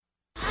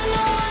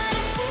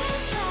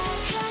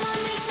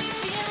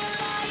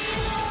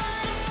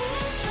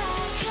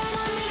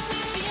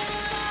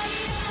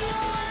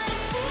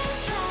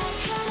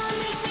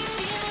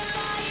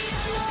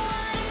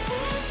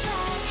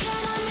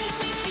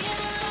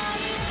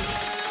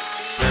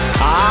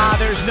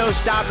There's no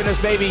stopping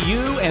us, baby.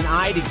 You and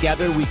I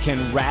together, we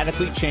can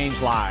radically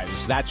change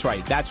lives. That's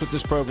right. That's what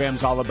this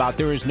program's all about.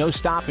 There is no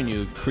stopping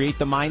you. Create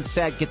the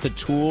mindset, get the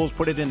tools,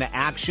 put it into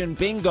action.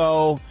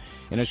 Bingo.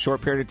 In a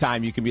short period of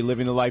time, you can be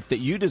living the life that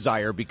you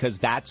desire, because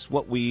that's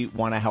what we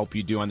want to help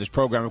you do on this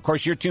program. Of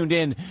course, you're tuned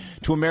in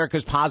to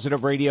America's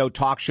Positive Radio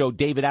talk show,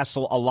 David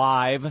Essel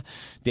Alive.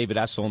 David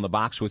Essel in the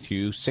box with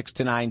you, 6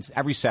 to 9,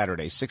 every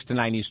Saturday, 6 to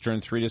 9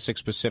 Eastern, 3 to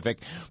 6 Pacific,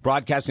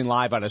 broadcasting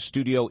live out of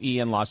Studio E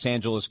in Los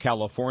Angeles,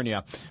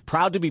 California.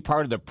 Proud to be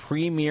part of the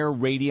Premier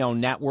Radio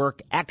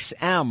Network,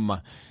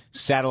 XM.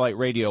 Satellite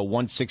Radio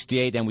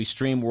 168, and we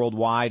stream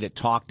worldwide at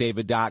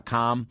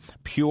talkdavid.com.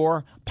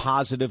 Pure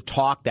positive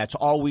talk. That's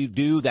all we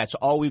do. That's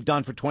all we've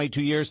done for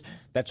 22 years.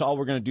 That's all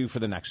we're going to do for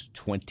the next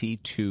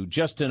 22.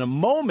 Just in a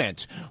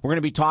moment, we're going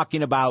to be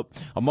talking about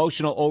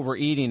emotional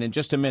overeating. In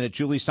just a minute,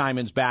 Julie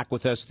Simon's back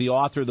with us, the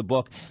author of the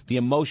book, The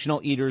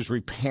Emotional Eater's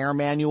Repair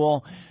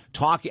Manual.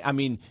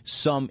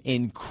 Some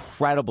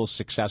incredible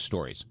success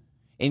stories.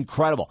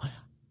 Incredible.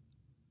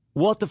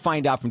 We'll have to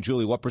find out from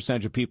Julie what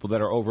percentage of people that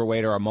are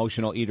overweight are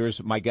emotional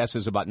eaters. My guess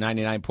is about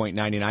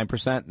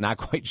 99.99%. Not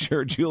quite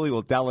sure. Julie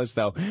will tell us,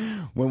 though,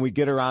 when we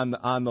get her on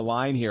the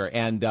line here.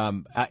 And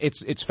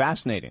it's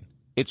fascinating.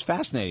 It's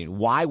fascinating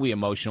why we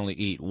emotionally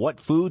eat, what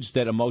foods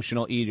that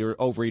emotional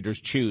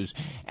overeaters choose,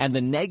 and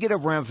the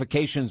negative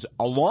ramifications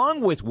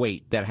along with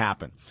weight that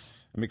happen.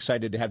 I'm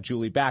excited to have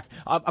Julie back.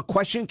 A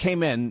question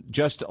came in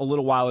just a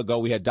little while ago.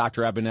 We had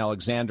Dr. Eben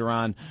Alexander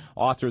on,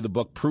 author of the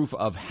book Proof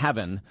of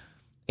Heaven,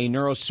 a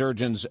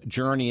neurosurgeon's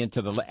journey into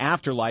the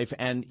afterlife,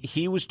 and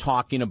he was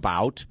talking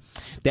about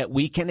that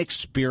we can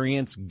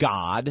experience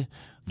God,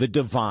 the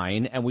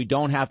divine, and we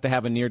don't have to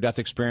have a near-death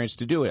experience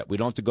to do it. We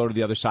don't have to go to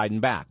the other side and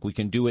back. We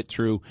can do it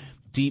through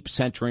deep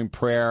centering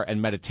prayer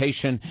and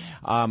meditation.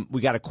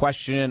 We got a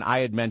question. I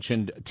had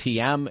mentioned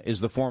TM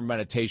is the form of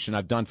meditation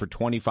I've done for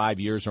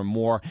 25 years or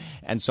more,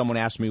 and someone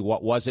asked me,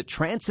 what was it?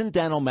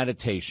 Transcendental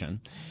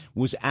meditation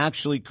was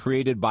actually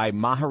created by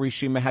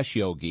Maharishi Mahesh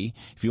Yogi.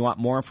 If you want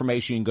more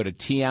information, you can go to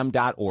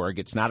tm.org.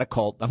 It's not a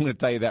cult. I'm going to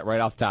tell you that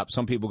right off the top.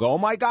 Some people go, oh,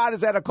 my God,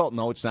 is that a cult?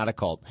 No, it's not a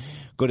cult.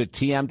 Go to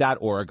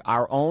tm.org.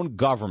 Our own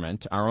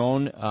government, our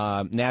own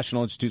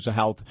National Institutes of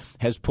Health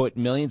has put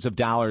millions of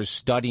dollars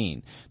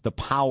studying the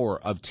power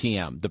of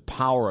TM, the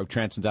power of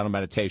transcendental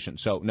meditation.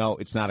 So, no,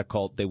 it's not a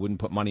cult. They wouldn't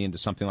put money into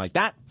something like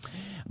that.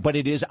 But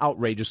it is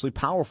outrageously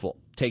powerful.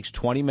 Takes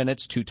 20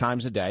 minutes 2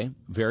 times a day,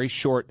 very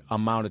short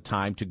amount of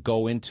time to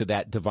go into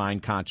that divine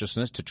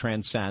consciousness, to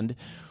transcend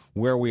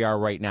where we are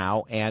right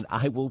now. And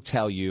I will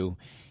tell you,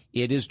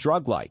 it is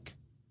drug-like.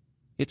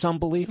 It's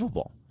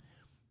unbelievable.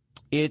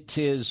 It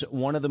is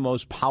one of the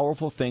most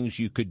powerful things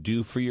you could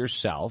do for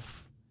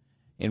yourself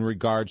in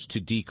regards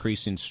to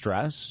decreasing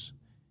stress,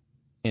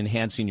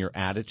 enhancing your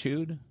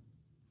attitude,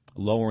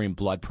 lowering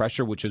blood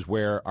pressure, which is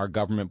where our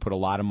government put a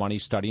lot of money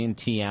studying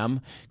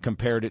TM,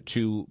 compared it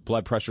to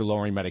blood pressure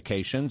lowering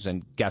medications.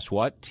 And guess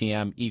what?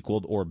 TM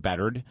equaled or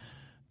bettered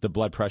the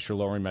blood pressure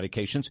lowering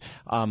medications.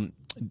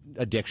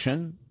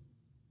 Addiction,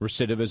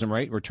 recidivism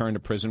rate, return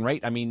to prison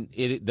rate. I mean,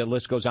 the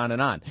list goes on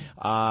and on.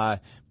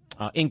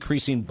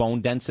 Increasing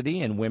bone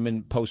density in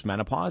women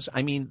post-menopause.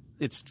 I mean,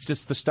 it's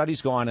just the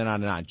studies go on and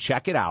on and on.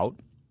 Check it out.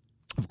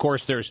 Of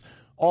course, there's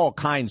all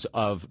kinds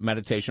of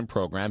meditation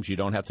programs. You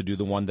don't have to do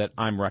the one that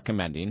I'm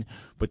recommending,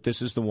 but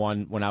this is the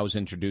one, when I was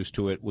introduced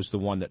to it, was the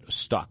one that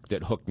stuck,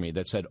 that hooked me,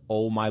 that said,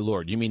 oh, my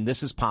Lord, you mean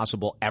this is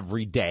possible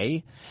every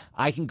day?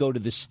 I can go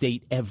to the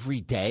state every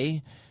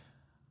day,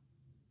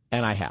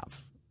 and I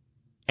have,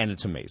 and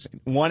it's amazing.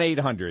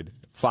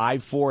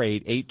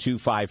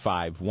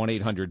 1-800-548-8255,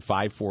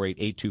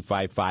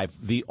 1-800-548-8255.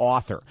 The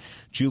author,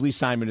 Julie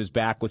Simon, is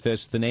back with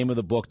us. The name of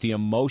the book, The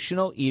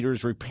Emotional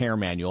Eater's Repair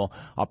Manual,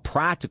 a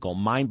practical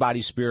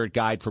mind-body-spirit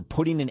guide for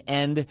putting an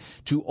end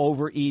to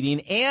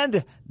overeating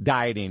and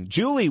dieting.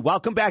 Julie,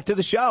 welcome back to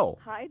the show.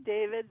 Hi,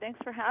 David. Thanks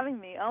for having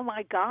me. Oh,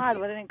 my God,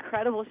 what an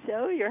incredible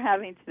show you're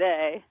having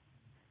today.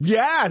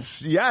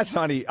 Yes,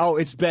 honey. Oh,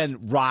 it's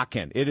been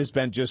rocking. It has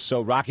been just so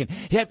rocking.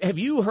 Have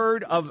you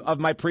heard of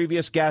my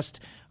previous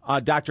guest,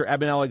 Dr.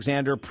 Eben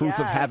Alexander, Proof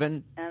of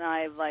Heaven? And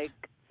I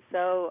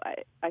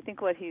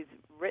think what he's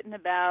written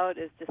about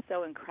is just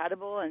so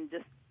incredible, and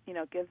just,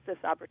 gives this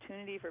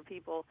opportunity for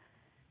people,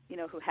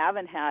 who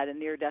haven't had a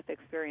near-death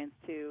experience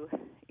to,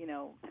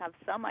 have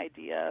some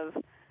idea of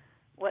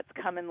what's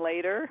coming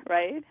later,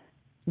 right?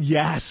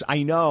 Yes,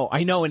 I know.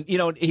 And,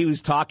 he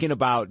was talking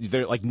about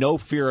no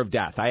fear of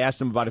death. I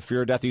asked him about a fear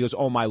of death. He goes,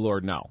 oh, my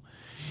Lord, no.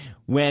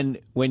 When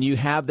you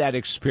have that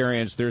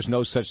experience, there's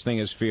no such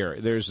thing as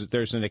fear.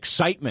 There's an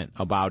excitement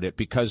about it,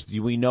 because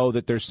we know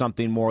that there's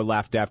something more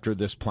left after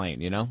this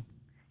plane, Yeah,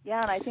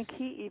 and I think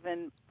he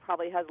even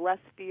probably has less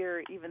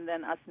fear even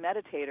than us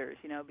meditators,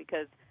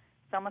 because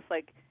it's almost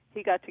like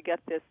he got to get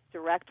this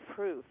direct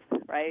proof,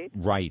 right?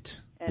 Right.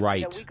 And,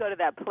 right. We go to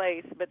that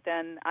place, but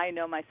then I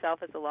know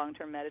myself as a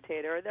long-term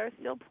meditator, there are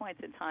still points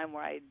in time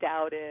where I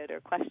doubt it or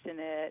question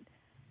it,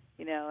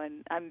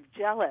 and I'm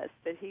jealous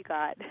that he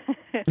got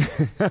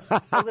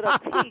a little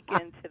peek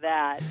into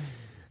that.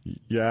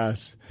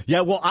 Yes.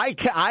 Yeah, well,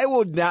 I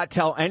would not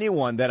tell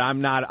anyone that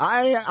I'm not.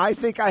 I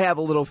think I have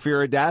a little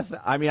fear of death.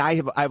 I mean, I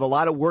have a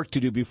lot of work to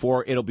do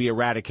before it'll be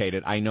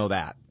eradicated. I know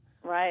that.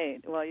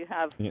 Right. Well, you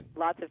have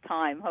lots of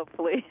time,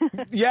 hopefully.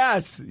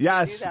 Yes. to do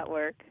that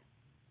work.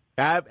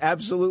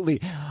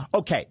 Absolutely.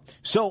 Okay,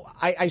 so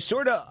I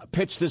sort of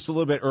pitched this a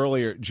little bit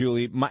earlier,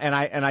 Julie, and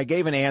I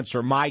gave an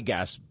answer. My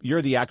guess,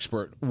 you're the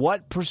expert.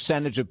 What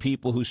percentage of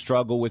people who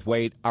struggle with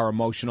weight are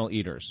emotional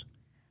eaters?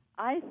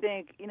 I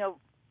think,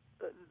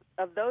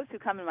 of those who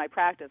come in my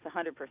practice,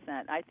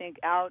 100%. I think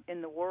out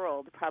in the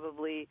world,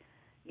 probably,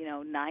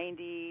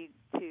 90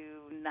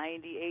 to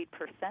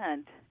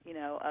 98%,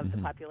 of the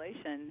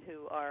population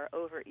who are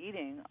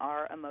overeating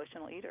are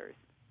emotional eaters.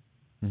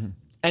 Mm-hmm.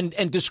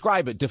 And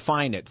describe it,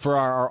 define it for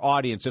our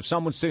audience. If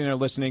someone's sitting there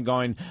listening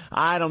going,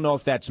 I don't know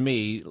if that's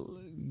me,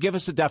 give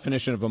us a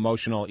definition of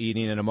emotional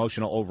eating and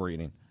emotional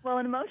overeating. Well,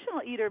 an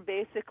emotional eater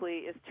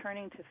basically is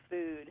turning to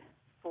food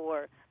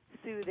for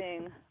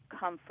soothing,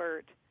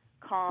 comfort,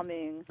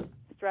 calming,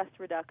 stress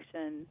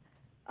reduction,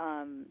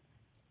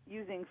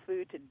 using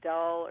food to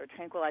dull or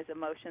tranquilize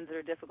emotions that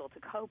are difficult to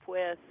cope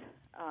with,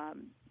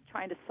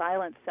 trying to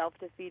silence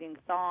self-defeating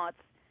thoughts,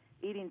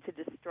 eating to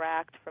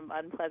distract from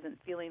unpleasant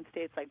feeling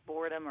states like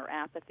boredom or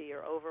apathy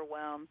or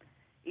overwhelm,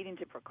 eating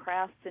to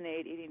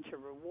procrastinate, eating to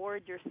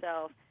reward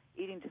yourself,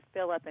 eating to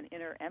fill up an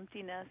inner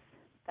emptiness.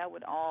 That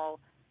would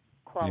all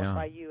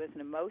qualify you as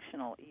an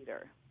emotional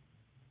eater.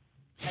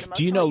 And emotional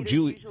Do you know, eaters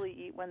Julie, usually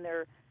eat when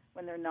they're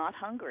not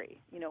hungry,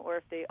 or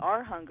if they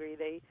are hungry,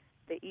 they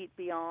eat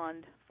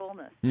beyond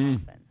fullness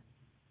often.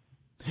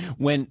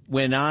 When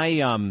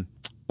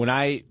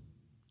I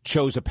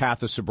chose a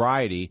path of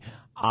sobriety,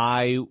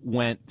 I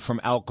went from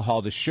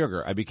alcohol to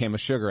sugar. I became a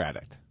sugar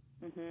addict.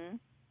 Mm-hmm.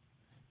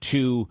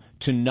 To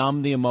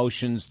numb the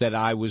emotions that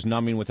I was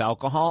numbing with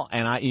alcohol,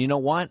 and you know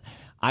what?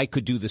 I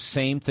could do the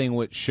same thing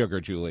with sugar,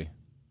 Julie.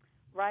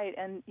 Right,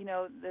 and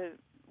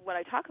what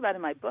I talk about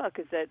in my book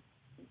is that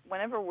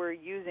whenever we're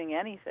using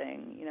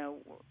anything,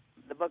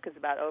 the book is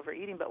about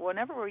overeating, but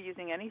whenever we're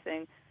using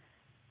anything,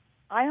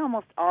 I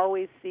almost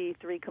always see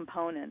three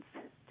components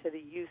to the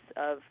use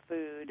of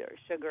food or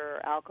sugar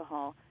or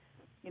alcohol.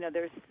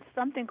 There's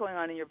something going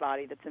on in your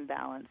body that's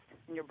imbalanced,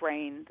 in your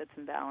brain that's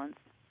imbalanced.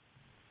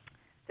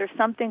 There's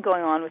something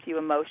going on with you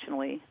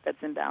emotionally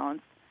that's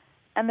imbalanced.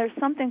 And there's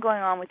something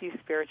going on with you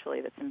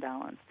spiritually that's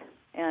imbalanced.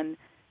 And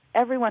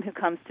everyone who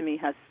comes to me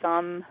has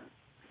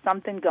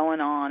something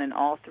going on in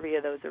all three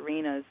of those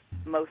arenas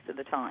most of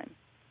the time.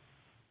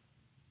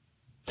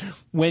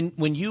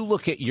 When you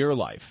look at your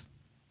life,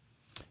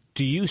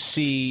 do you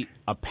see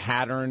a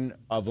pattern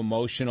of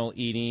emotional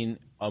eating,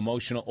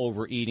 emotional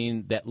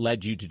overeating that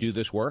led you to do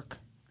this work?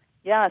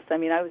 Yes, I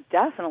was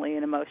definitely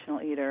an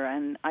emotional eater,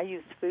 and I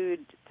used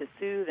food to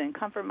soothe and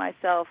comfort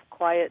myself,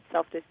 quiet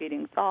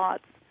self-defeating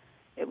thoughts.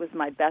 It was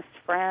my best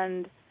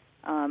friend.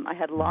 I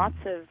had lots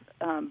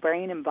of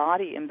brain and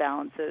body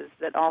imbalances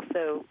that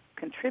also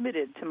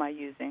contributed to my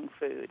using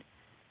food.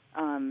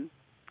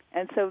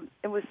 And so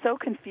it was so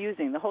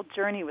confusing. The whole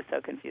journey was so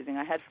confusing.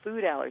 I had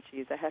food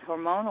allergies. I had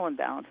hormonal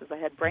imbalances. I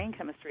had brain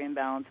chemistry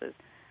imbalances.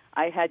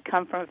 I had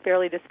come from a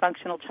fairly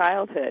dysfunctional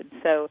childhood.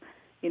 So,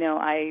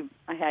 I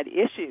had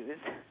issues,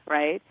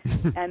 right?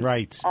 And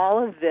right.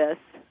 All of this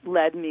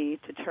led me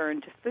to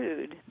turn to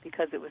food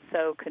because it was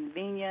so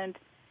convenient.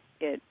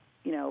 It,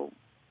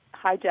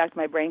 hijacked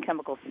my brain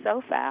chemicals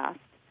so fast.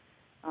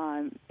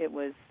 It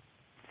was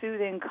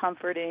soothing,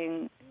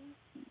 comforting,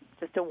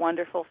 just a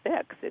wonderful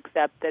fix,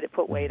 except that it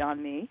put weight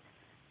on me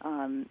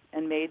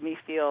and made me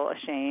feel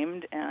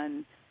ashamed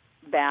and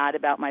bad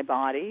about my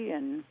body.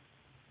 And,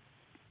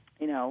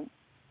 so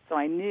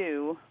I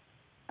knew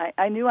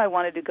I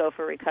wanted to go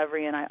for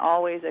recovery, and I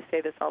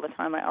say this all the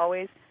time, I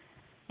always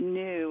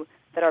knew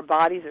that our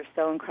bodies are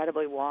so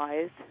incredibly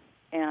wise,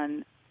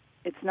 and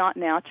it's not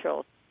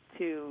natural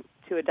to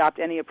adopt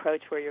any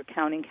approach where you're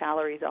counting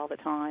calories all the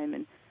time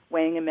and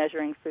weighing and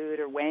measuring food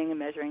or weighing and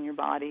measuring your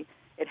body.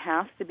 It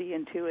has to be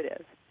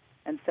intuitive.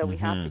 And so we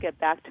have to get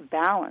back to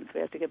balance.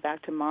 We have to get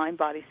back to mind,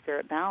 body,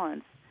 spirit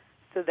balance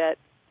so that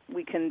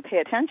we can pay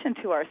attention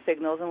to our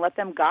signals and let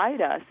them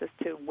guide us as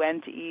to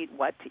when to eat,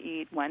 what to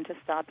eat, when to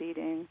stop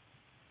eating.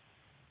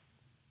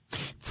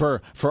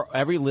 For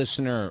every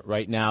listener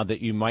right now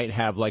that you might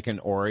have like an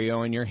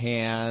Oreo in your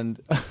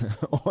hand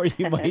or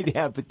you might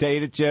have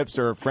potato chips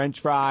or a French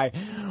fry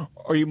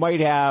or you might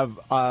have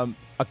a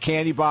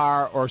candy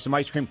bar or some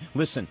ice cream.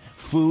 Listen,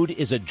 food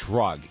is a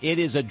drug. It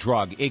is a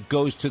drug. It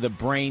goes to the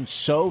brain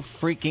so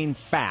freaking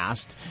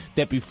fast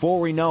that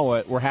before we know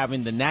it, we're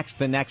having the next,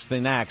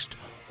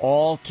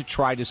 all to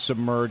try to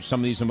submerge some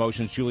of these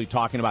emotions Julie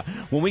talking about.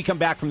 When we come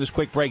back from this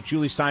quick break,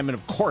 Julie Simon,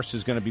 of course,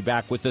 is going to be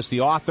back with us,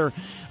 the author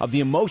of the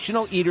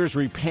Emotional Eaters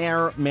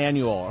Repair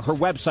Manual. Her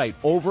website,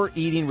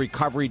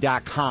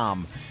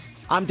 overeatingrecovery.com.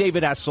 I'm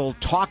David Essel,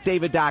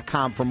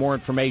 talkdavid.com for more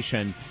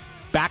information.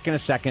 Back in a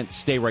second.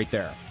 Stay right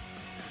there.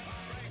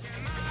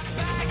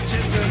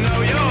 Just to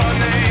know your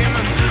name,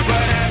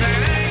 but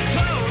heaven ain't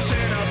close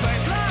in a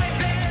place like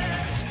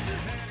this.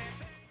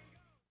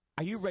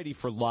 Are you ready ready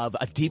for love,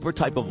 a deeper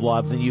type of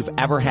love than you've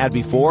ever had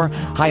before?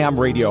 Hi, I'm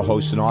radio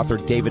host and author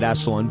David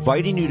Essel,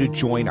 inviting you to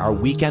join our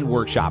weekend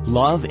workshop,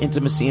 Love,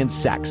 Intimacy, and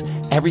Sex.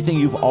 Everything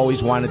you've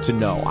always wanted to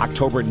know.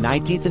 October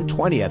 19th and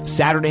 20th,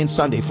 Saturday and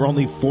Sunday, for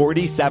only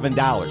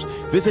 $47.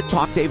 Visit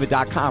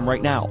TalkDavid.com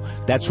right now.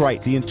 That's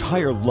right, the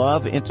entire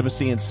Love,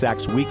 Intimacy, and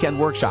Sex weekend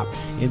workshop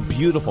in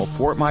beautiful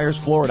Fort Myers,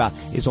 Florida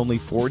is only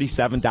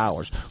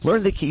 $47.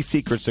 Learn the key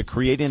secrets to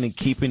creating and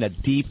keeping a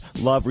deep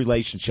love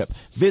relationship.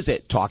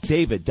 Visit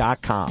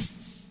TalkDavid.com.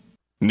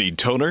 Need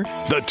toner?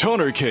 The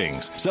Toner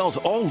Kings sells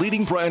all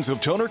leading brands of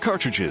toner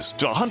cartridges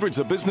to hundreds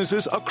of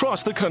businesses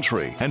across the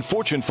country and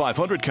Fortune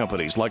 500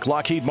 companies like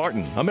Lockheed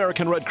Martin,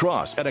 American Red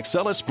Cross, and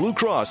Excellus Blue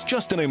Cross,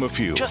 just to name a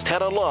few. Just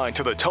head online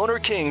to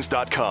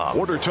thetonerkings.com.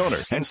 Order toner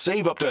and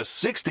save up to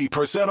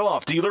 60%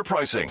 off dealer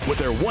pricing with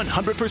their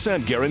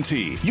 100%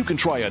 guarantee. You can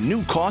try a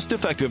new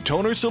cost-effective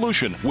toner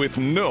solution with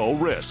no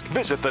risk.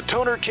 Visit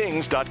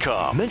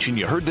thetonerkings.com. Mention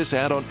you heard this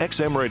ad on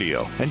XM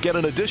Radio and get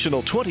an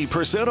additional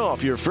 20%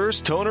 off your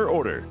first toner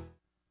order.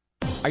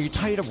 Are you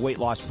tired of weight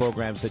loss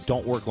programs that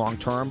don't work long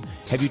term?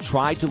 Have you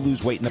tried to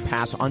lose weight in the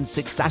past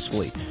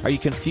unsuccessfully? Are you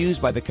confused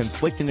by the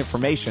conflicting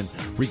information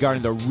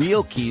regarding the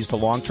real keys to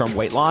long-term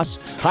weight loss?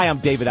 Hi, I'm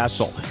David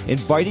Essel,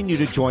 inviting you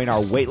to join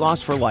our Weight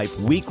Loss for Life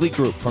weekly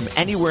group from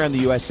anywhere in the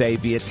USA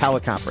via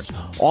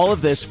teleconference. All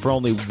of this for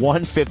only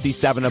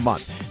 $157 a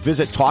month.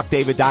 Visit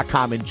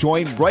TalkDavid.com and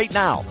join right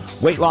now.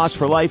 Weight Loss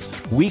for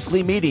Life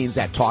weekly meetings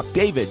at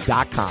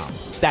TalkDavid.com.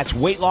 That's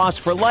Weight Loss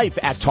for Life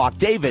at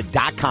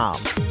TalkDavid.com.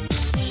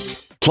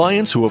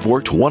 Clients who have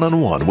worked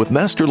one-on-one with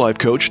Master Life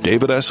Coach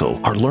David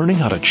Essel are learning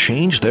how to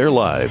change their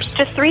lives.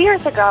 Just 3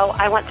 years ago,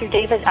 I went through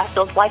David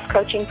Essel's life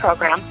coaching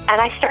program,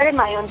 and I started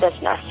my own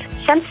business.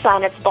 Since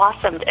then, it's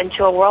blossomed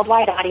into a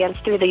worldwide audience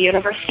through the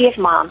University of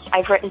Moms.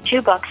 I've written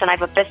 2 books, and I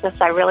have a business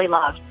I really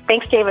love.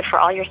 Thanks, David, for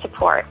all your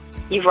support.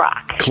 You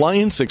rock.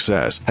 Client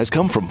success has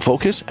come from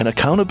focus and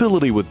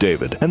accountability with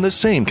David, and the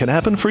same can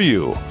happen for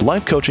you.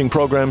 Life coaching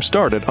programs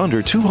start at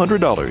under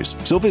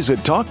 $200, so visit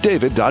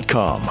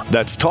TalkDavid.com.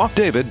 That's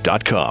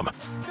TalkDavid.com. It's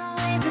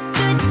always a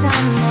good time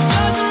then.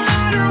 Doesn't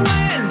matter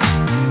when.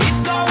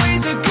 It's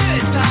always a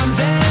good time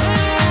then.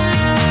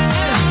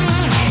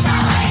 It's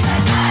always a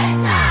good time.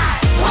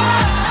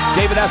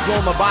 David Essel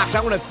in the box.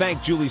 I want to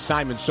thank Julie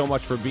Simon so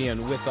much for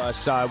being with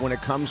us when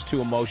it comes to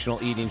emotional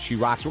eating. She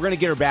rocks. We're going to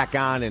get her back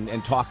on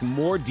and talk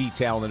more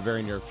detail in the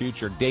very near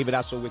future. David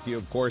Essel with you,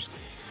 of course.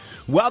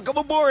 Welcome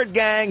aboard,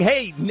 gang.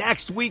 Hey,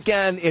 next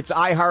weekend, it's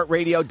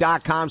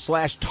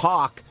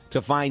iHeartRadio.com/talk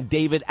to find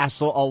David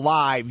Essel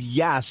alive.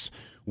 Yes,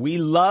 we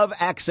love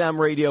XM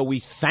Radio. We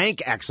thank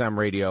XM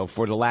Radio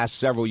for the last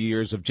several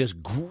years of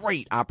just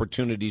great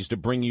opportunities to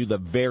bring you the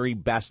very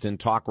best in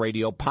talk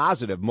radio,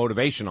 positive,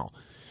 motivational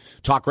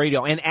talk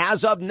radio. And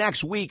as of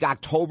next week,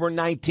 October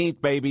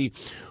 19th, baby,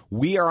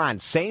 we are on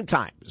same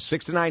time,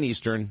 6 to 9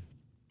 Eastern,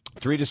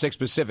 3 to 6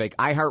 Pacific,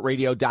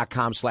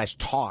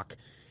 iHeartRadio.com/talk,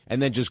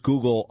 and then just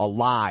Google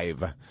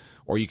Alive,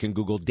 or you can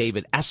Google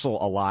David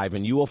Essel Alive,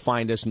 and you will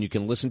find us, and you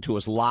can listen to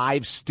us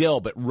live still.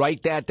 But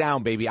write that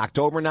down, baby.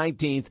 October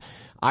 19th,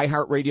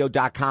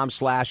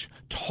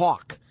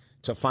 iHeartRadio.com/talk.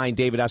 to find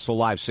David Essel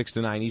live, 6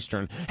 to 9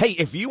 Eastern. Hey,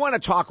 if you want to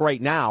talk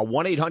right now,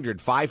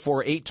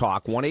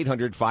 1-800-548-TALK,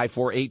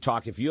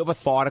 1-800-548-TALK. If you have a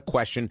thought, a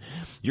question,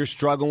 you're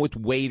struggling with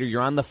weight, or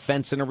you're on the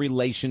fence in a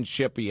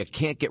relationship, or you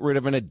can't get rid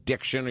of an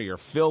addiction, or you're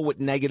filled with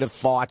negative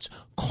thoughts,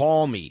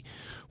 call me.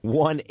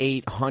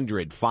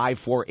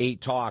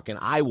 1-800-548-TALK, and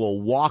I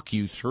will walk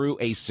you through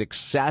a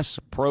success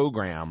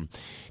program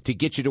to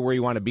get you to where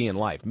you want to be in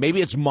life. Maybe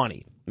it's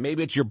money.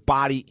 Maybe it's your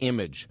body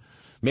image.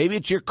 Maybe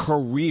it's your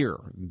career.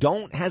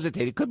 Don't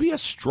hesitate. It could be a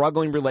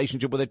struggling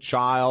relationship with a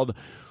child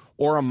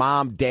or a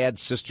mom, dad,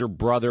 sister,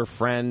 brother,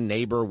 friend,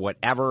 neighbor,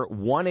 whatever.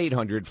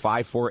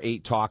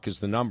 1-800-548-TALK is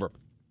the number.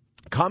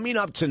 Coming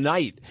up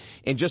tonight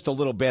in just a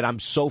little bit, I'm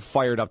so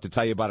fired up to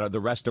tell you about the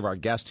rest of our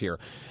guest here.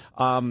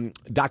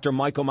 Dr.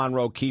 Michael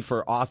Monroe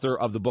Kiefer, author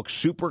of the book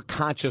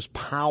Superconscious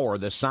Power,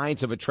 The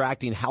Science of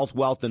Attracting Health,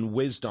 Wealth, and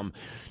Wisdom.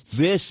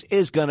 This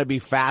is going to be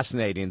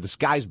fascinating. This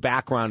guy's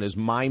background is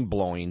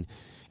mind-blowing.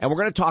 And we're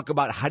going to talk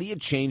about how do you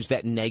change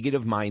that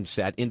negative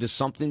mindset into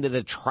something that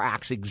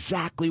attracts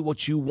exactly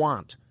what you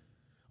want.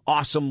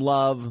 Awesome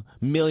love,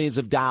 millions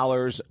of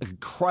dollars,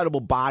 incredible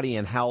body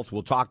and health.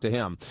 We'll talk to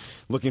him.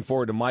 Looking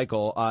forward to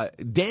Michael.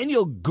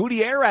 Daniel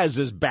Gutierrez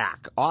is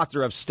back,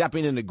 author of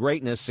Stepping into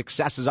Greatness,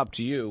 Success is Up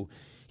to You.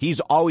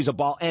 He's always a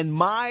ball. And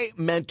my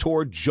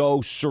mentor, Joe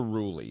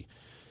Cerulli.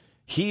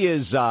 He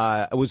was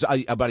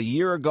about a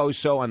year ago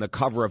so on the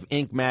cover of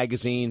Inc.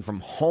 magazine, from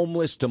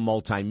homeless to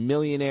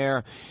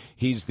multimillionaire.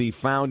 He's the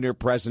founder,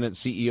 president,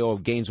 CEO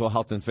of Gainesville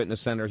Health and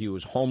Fitness Center. He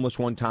was homeless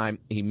one time.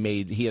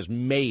 He has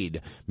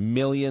made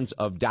millions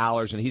of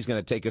dollars, and he's going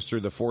to take us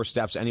through the 4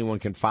 steps anyone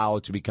can follow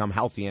to become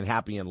healthy and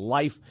happy in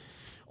life.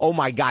 Oh,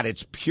 my God,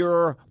 it's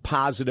pure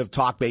positive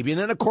talk, baby.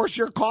 And then, of course,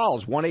 your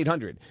calls,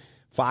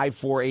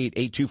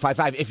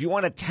 1-800-548-8255. If you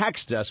want to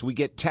text us, we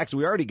get text.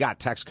 We already got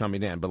text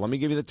coming in, but let me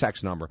give you the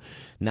text number,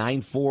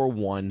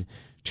 941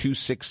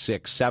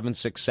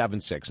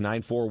 941-266-7676,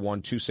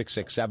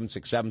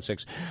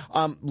 941-266-7676.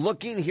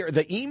 Looking here,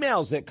 the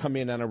emails that come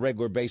in on a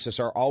regular basis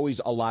are always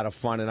a lot of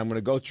fun, and I'm going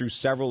to go through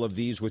several of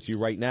these with you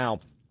right now.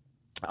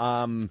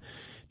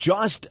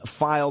 Just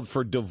filed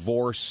for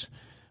divorce.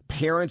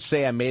 Parents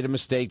say I made a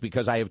mistake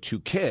because I have 2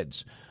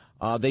 kids.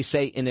 They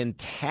say an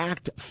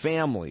intact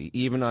family,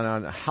 even an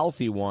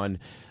unhealthy one,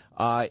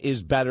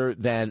 is better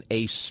than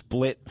a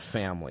split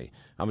family.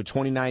 I'm a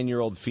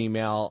 29-year-old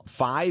female.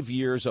 5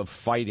 years of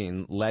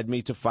fighting led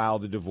me to file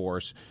the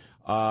divorce.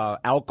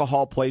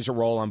 Alcohol plays a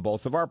role on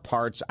both of our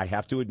parts. I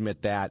have to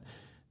admit that.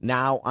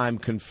 Now I'm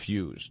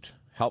confused.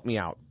 Help me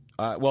out.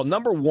 Well,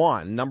 number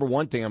one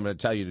thing I'm going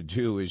to tell you to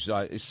do is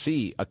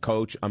see a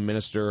coach, a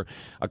minister,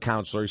 a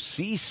counselor.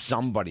 See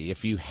somebody.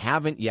 If you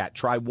haven't yet,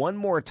 try one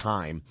more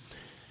time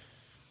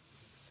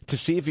to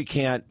see if you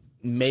can't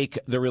make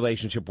the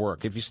relationship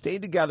work. If you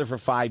stayed together for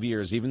 5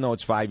 years, even though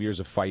it's 5 years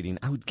of fighting,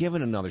 I would give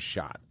it another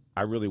shot.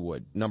 I really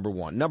would, number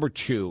one. Number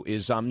two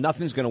is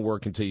nothing's going to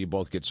work until you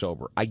both get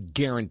sober. I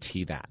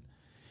guarantee that.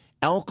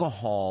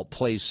 Alcohol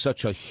plays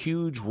such a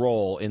huge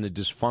role in the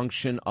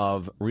dysfunction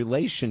of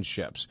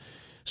relationships.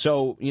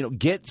 So,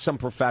 get some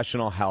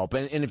professional help.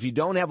 And if you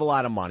don't have a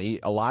lot of money,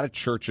 a lot of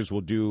churches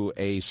will do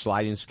a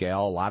sliding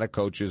scale. A lot of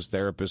coaches,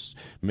 therapists,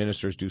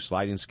 ministers do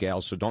sliding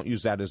scales. So don't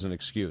use that as an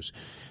excuse.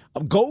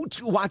 Go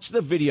to watch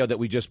the video that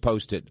we just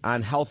posted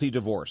on healthy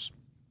divorce.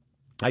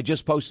 I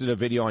just posted a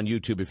video on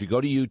YouTube. If you go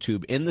to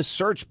YouTube, in the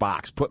search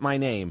box, put my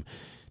name,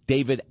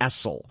 David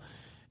Essel,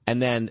 and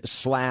then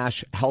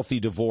 / healthy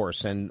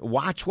divorce, and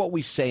watch what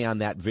we say on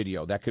that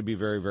video. That could be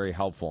very, very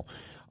helpful.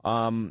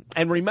 And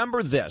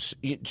remember this,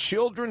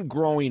 children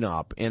growing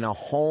up in a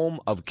home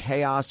of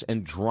chaos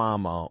and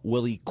drama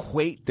will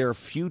equate their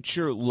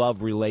future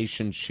love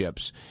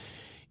relationships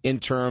in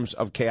terms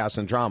of chaos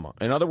and drama.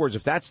 In other words,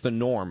 if that's the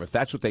norm, if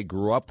that's what they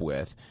grew up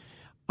with,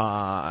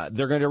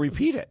 they're going to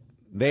repeat it.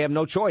 They have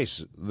no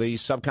choice. The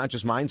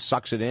subconscious mind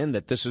sucks it in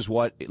that this is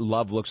what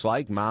love looks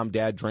like. Mom,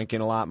 dad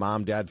drinking a lot,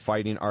 mom, dad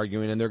fighting,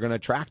 arguing, and they're going to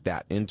attract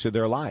that into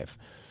their life.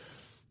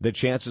 The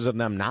chances of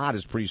them not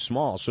is pretty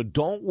small. So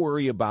don't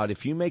worry about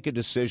if you make a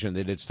decision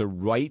that it's the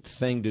right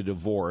thing to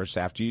divorce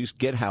after you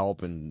get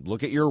help and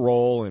look at your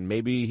role, and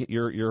maybe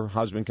your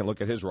husband can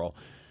look at his role.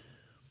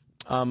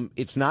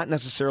 It's not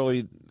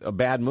necessarily a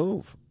bad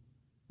move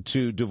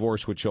to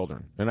divorce with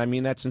children. And I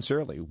mean that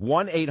sincerely.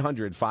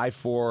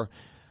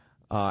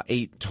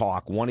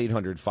 1-800-548-TALK,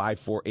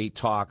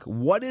 1-800-548-TALK.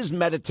 What is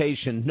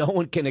meditation? No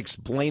one can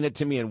explain it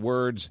to me in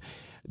words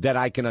that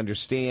I can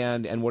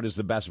understand. And what is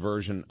the best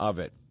version of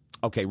it?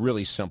 Okay,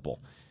 really simple.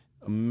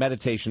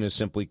 Meditation is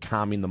simply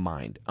calming the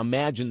mind.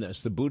 Imagine this.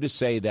 The Buddhists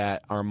say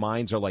that our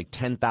minds are like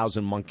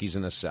 10,000 monkeys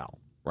in a cell,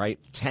 right?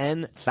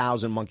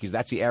 10,000 monkeys.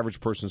 That's the average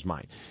person's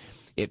mind.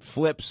 It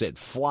flips, it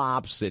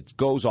flops, it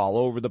goes all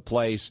over the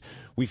place.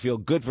 We feel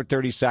good for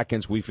 30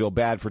 seconds. We feel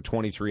bad for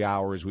 23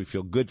 hours. We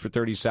feel good for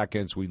 30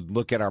 seconds. We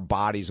look at our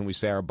bodies and we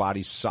say our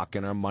bodies suck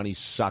and our money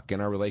suck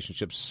and our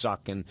relationships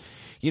suck. And,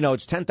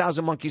 it's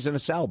 10,000 monkeys in a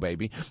cell,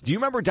 baby. Do you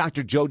remember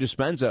Dr. Joe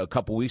Dispenza a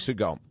couple weeks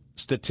ago?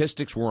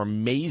 Statistics were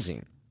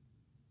amazing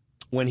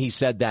when he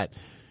said that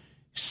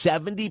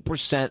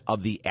 70%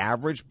 of the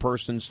average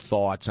person's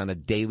thoughts on a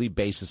daily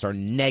basis are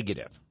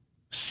negative.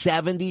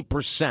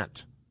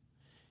 70%.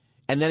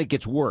 And then it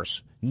gets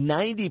worse.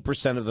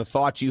 90% of the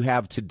thoughts you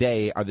have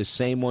today are the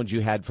same ones you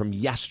had from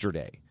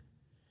yesterday.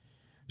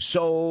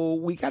 So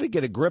we got to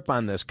get a grip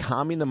on this.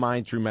 Calming the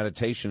mind through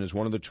meditation is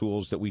one of the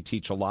tools that we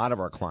teach a lot of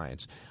our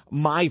clients.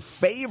 My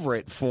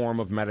favorite form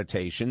of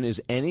meditation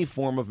is any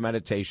form of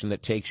meditation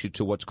that takes you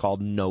to what's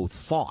called no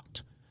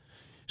thought.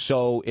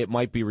 So it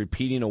might be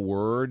repeating a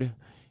word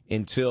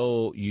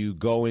until you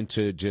go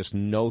into just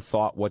no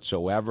thought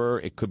whatsoever.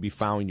 It could be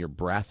following your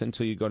breath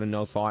until you go to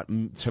no thought.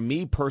 To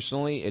me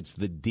personally, it's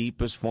the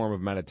deepest form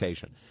of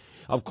meditation.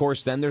 Of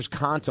course, then there's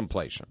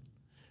contemplation,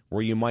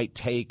 where you might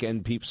take,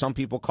 and some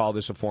people call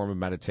this a form of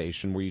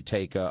meditation, where you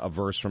take a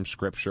verse from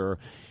Scripture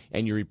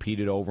and you repeat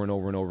it over and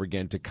over and over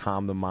again to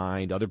calm the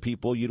mind. Other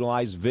people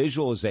utilize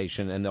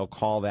visualization, and they'll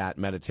call that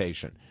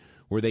meditation,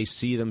 where they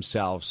see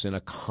themselves in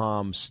a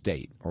calm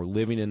state or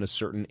living in a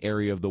certain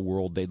area of the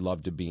world they'd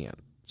love to be in.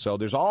 So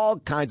there's all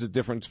kinds of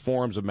different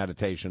forms of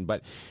meditation,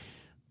 but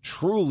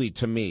truly,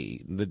 to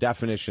me, the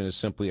definition is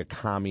simply a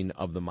calming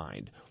of the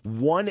mind.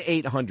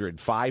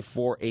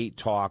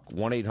 1-800-548-TALK,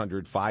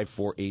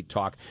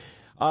 1-800-548-TALK.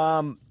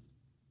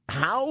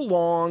 How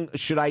long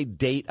should I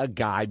date a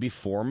guy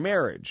before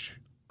marriage?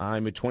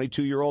 I'm a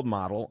 22-year-old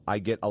model. I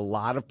get a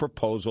lot of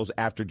proposals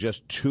after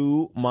just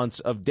 2 months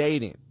of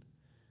dating.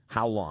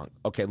 How long?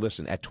 Okay,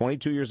 listen, at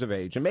 22 years of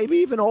age, and maybe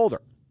even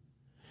older,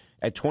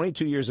 at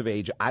 22 years of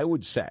age, I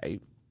would say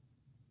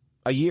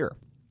a year.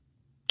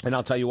 And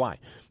I'll tell you why.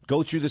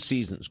 Go through the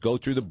seasons. Go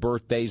through the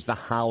birthdays, the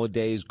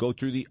holidays. Go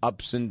through the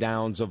ups and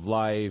downs of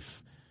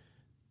life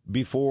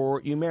before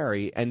you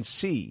marry, and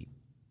see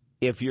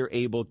if you're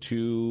able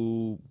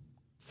to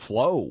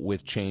flow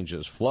with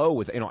changes. Flow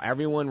with,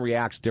 everyone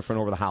reacts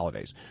different over the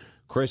holidays.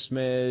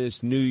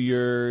 Christmas, New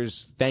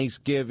Year's,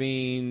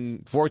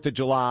 Thanksgiving, 4th of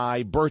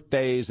July,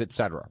 birthdays,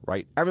 etc.,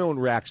 right? Everyone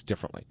reacts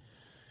differently.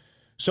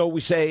 So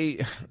we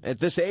say, at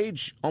this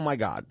age, oh my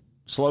God,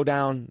 slow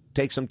down,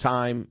 take some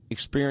time,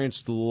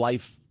 experience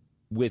life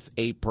with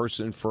a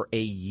person for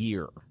a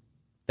year.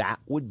 That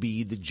would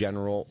be the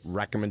general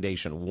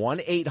recommendation.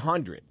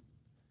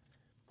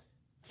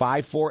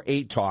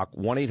 1-800-548-TALK,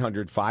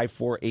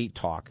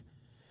 1-800-548-TALK.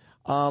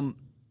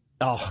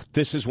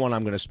 This is one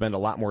I'm going to spend a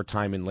lot more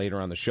time in later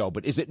on the show.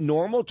 But is it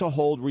normal to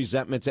hold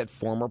resentments at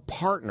former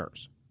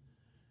partners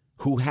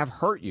who have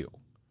hurt you?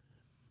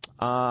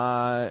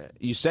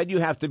 You said you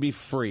have to be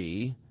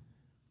free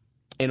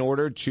in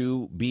order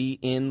to be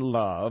in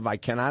love. I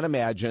cannot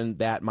imagine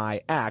that my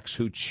ex,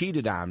 who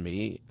cheated on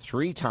me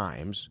 3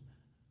 times,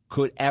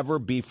 could ever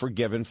be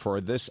forgiven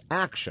for this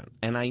action.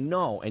 And I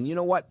know. And you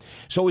know what?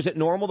 So is it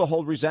normal to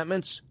hold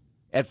resentments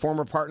at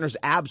former partners?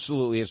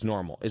 Absolutely, it's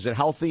normal. Is it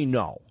healthy?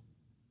 No.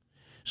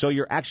 So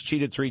your ex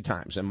cheated 3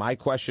 times. And my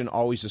question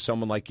always to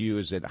someone like you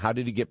is that how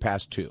did he get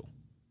past 2?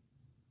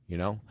 You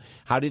know,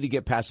 how did he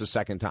get past the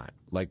second time?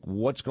 Like,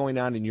 what's going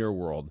on in your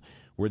world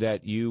where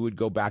that you would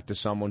go back to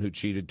someone who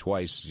cheated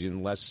twice?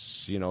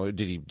 Unless, you know,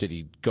 did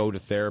he go to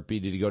therapy?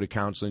 Did he go to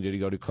counseling? Did he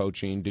go to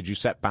coaching? Did you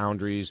set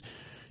boundaries?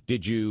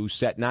 Did you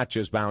set not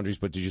just boundaries,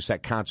 but did you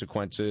set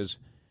consequences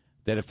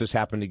that if this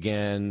happened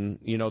again,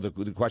 you know, the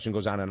question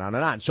goes on and on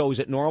and on. So is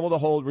it normal to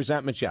hold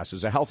resentments? Yes.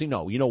 Is it healthy?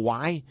 No. You know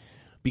why?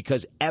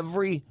 Because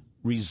every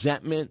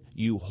resentment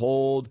you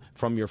hold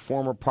from your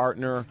former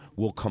partner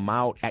will come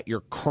out at your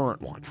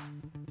current one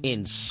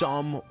in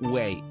some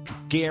way.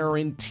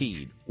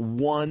 Guaranteed.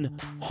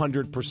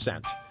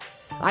 100%.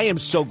 I am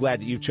so glad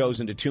that you've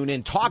chosen to tune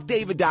in.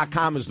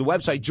 TalkDavid.com is the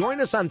website.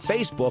 Join us on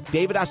Facebook,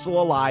 David Essel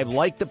Alive.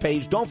 Like the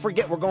page. Don't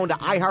forget, we're going to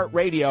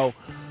iHeartRadio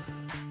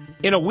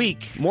in a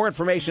week. More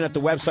information at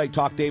the website,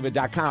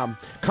 TalkDavid.com.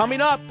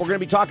 Coming up, we're going to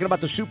be talking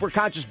about the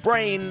superconscious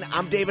brain.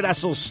 I'm David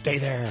Essel. Stay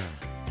there.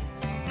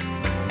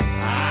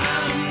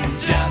 I'm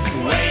just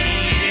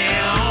waiting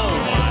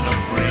on a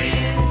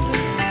friend.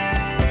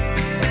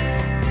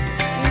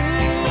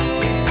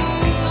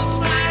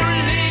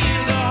 Smiling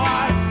hands, a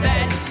heart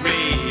that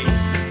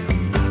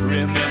breaks.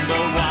 Remember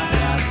what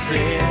I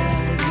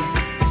said.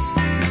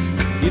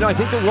 You know, I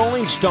think the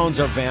Rolling Stones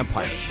are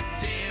vampires.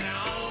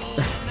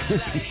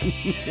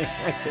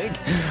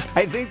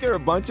 I think they're a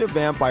bunch of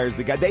vampires.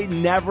 They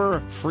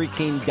never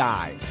freaking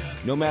die.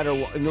 No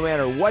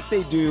matter what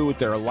they do with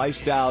their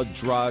lifestyle,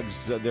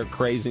 drugs, their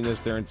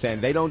craziness, their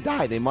insanity, they don't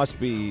die. They must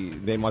be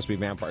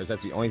vampires.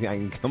 That's the only thing I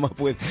can come up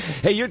with.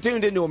 Hey, you're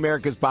tuned into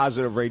America's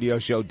Positive Radio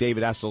Show.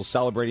 David Essel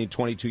celebrating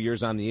 22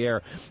 years on the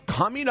air.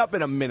 Coming up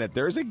in a minute,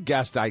 there's a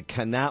guest I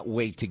cannot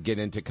wait to get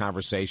into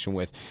conversation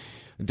with.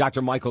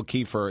 Dr. Michael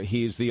Kiefer.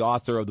 He's the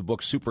author of the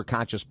book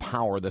Superconscious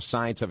Power, The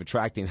Science of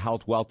Attracting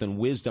Health, Wealth, and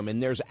Wisdom.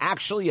 And there's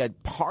actually a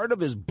part of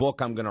his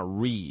book I'm going to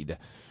read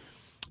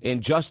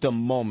in just a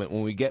moment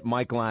when we get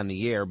Michael on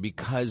the air,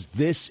 because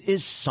this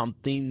is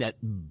something that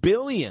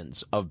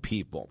billions of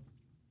people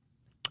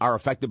are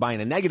affected by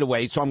in a negative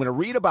way. So I'm going to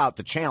read about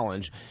the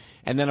challenge.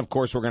 And then, of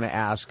course, we're going to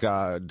ask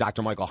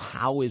Dr. Michael,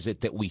 how is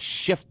it that we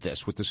shift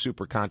this with the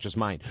superconscious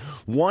mind?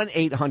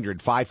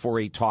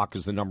 1-800-548-TALK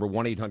is the number,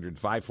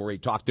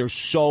 1-800-548-TALK. There's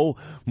so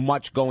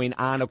much going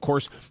on. Of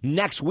course,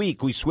 next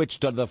week we switch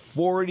to the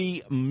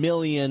 40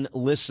 million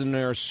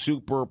listener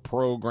super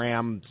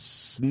program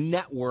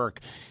network,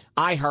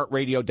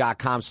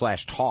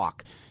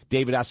 iHeartRadio.com/talk.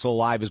 David Essel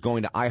Live is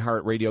going to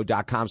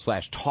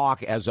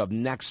iHeartRadio.com/talk as of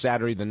next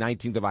Saturday, the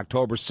 19th of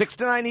October, 6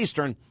 to 9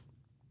 Eastern.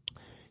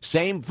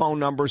 Same phone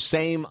number,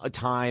 same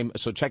time.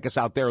 So check us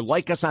out there.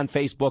 Like us on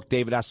Facebook,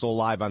 David Essel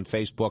Live on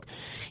Facebook.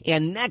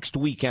 And next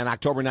weekend,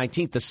 October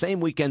 19th, the same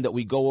weekend that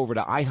we go over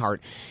to iHeart,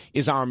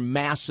 is our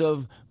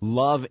massive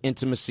Love,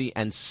 Intimacy,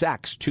 and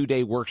Sex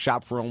 2-day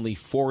workshop for only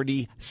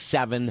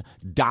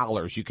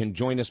 $47. You can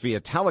join us via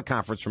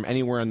teleconference from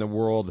anywhere in the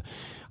world.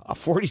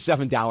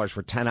 $47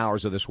 for 10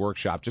 hours of this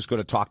workshop. Just go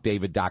to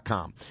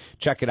TalkDavid.com.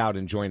 Check it out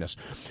and join us.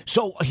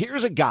 So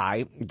here's a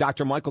guy,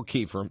 Dr. Michael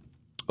Kiefer,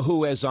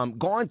 who has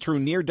gone through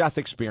near-death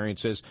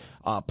experiences,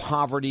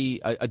 poverty,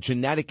 a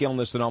genetic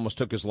illness that almost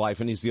took his life,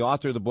 and he's the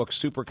author of the book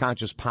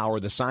Superconscious Power,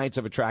 The Science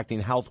of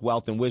Attracting Health,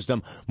 Wealth, and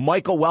Wisdom.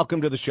 Michael,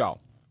 welcome to the show.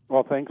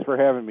 Well, thanks for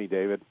having me,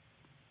 David.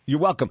 You're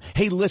welcome.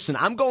 Hey, listen,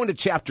 I'm going to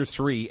Chapter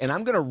 3, and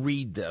I'm going to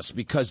read this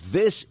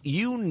because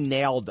you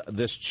nailed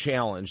this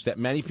challenge that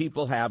many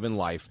people have in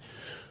life.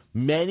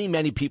 Many,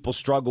 many people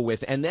struggle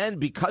with. And then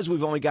because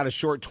we've only got a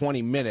short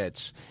 20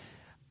 minutes,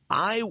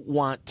 I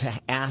want to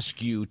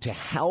ask you to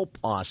help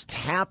us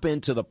tap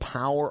into the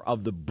power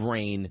of the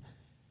brain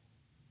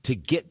to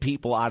get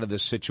people out of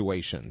this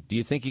situation. Do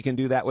you think you can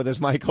do that with us,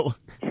 Michael?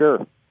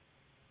 Sure.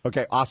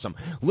 Okay, awesome.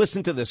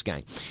 Listen to this,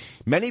 gang.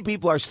 Many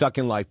people are stuck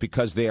in life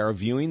because they are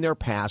viewing their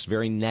past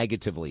very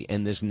negatively,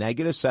 and this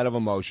negative set of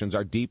emotions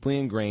are deeply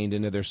ingrained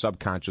into their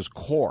subconscious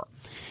core.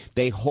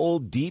 They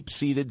hold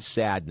deep-seated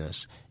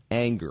sadness,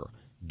 anger,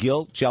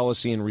 guilt,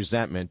 jealousy, and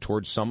resentment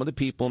towards some of the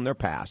people in their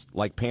past,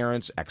 like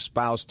parents,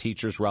 ex-spouse,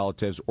 teachers,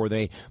 relatives, or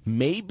they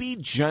may be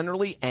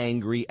generally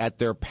angry at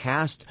their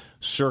past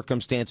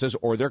circumstances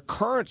or their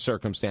current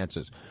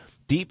circumstances.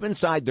 Deep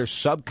inside their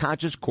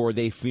subconscious core,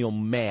 they feel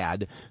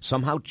mad,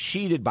 somehow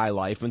cheated by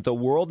life, and the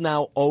world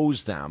now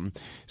owes them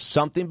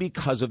something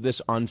because of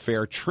this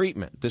unfair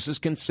treatment. This is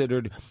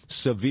considered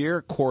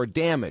severe core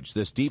damage.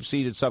 This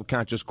deep-seated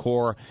subconscious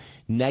core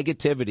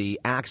negativity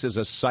acts as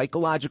a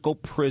psychological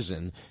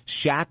prison,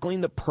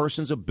 shackling the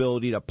person's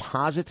ability to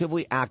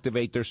positively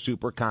activate their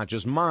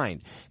superconscious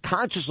mind.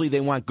 Consciously, they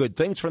want good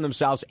things for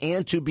themselves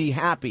and to be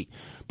happy,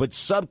 but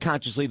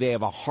subconsciously, they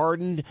have a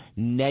hardened,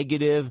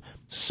 negative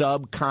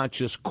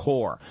subconscious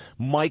core.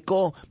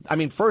 Michael, I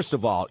mean, first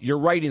of all, your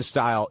writing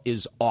style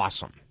is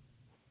awesome.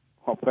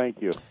 Well,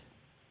 thank you.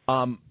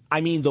 I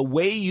mean, the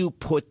way you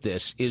put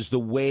this is the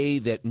way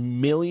that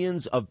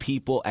millions of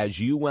people, as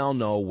you well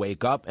know,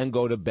 wake up and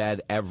go to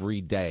bed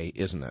every day,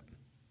 isn't it?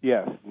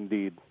 Yes,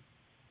 indeed.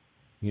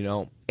 You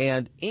know,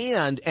 and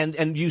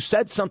you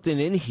said something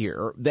in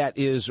here that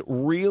is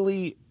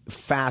really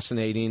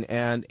fascinating,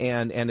 and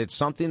it's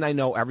something I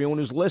know everyone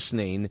who's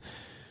listening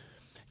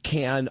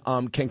can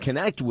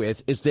connect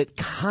with, is that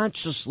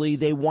consciously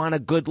they want a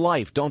good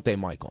life, don't they,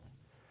 Michael?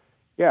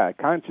 Yeah,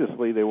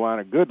 consciously they want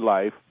a good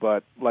life,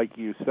 but like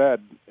you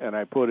said, and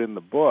I put in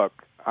the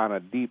book, on a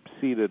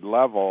deep-seated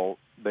level,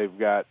 they've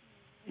got,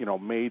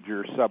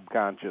 major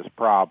subconscious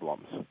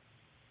problems.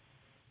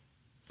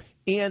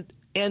 And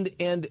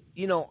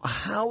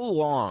how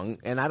long,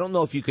 and I don't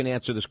know if you can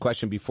answer this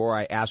question before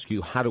I ask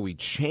you how do we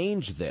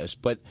change this,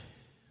 but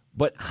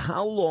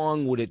how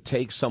long would it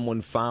take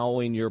someone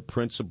following your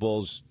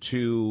principles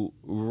to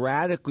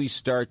radically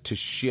start to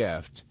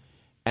shift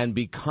and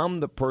become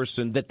the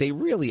person that they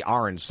really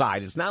are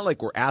inside? It's not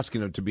like we're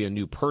asking them to be a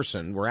new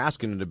person. We're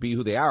asking them to be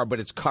who they are, but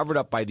it's covered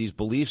up by these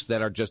beliefs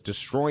that are just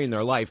destroying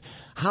their life.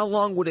 How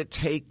long would it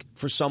take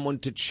for someone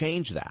to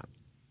change that?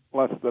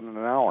 Less than an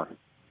hour.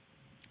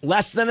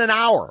 Less than an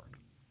hour?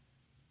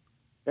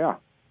 Yeah.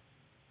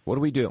 What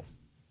do we do?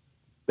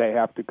 They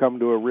have to come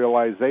to a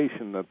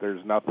realization that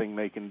there's nothing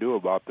they can do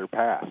about their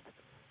past.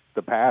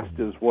 The past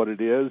is what it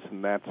is,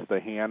 and that's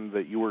the hand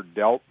that you were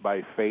dealt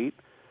by fate,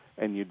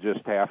 and you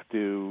just have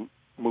to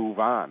move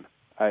on.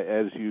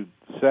 As you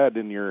said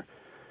in your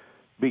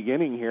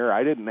beginning here,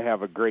 I didn't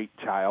have a great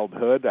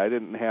childhood. I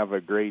didn't have a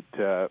great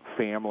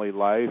family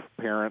life.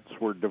 Parents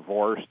were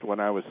divorced when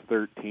I was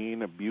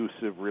 13,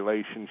 abusive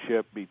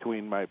relationship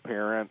between my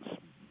parents.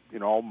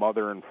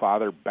 Mother and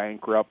father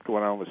bankrupt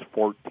when I was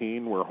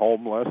 14, were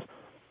homeless.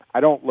 I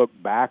don't look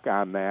back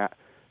on that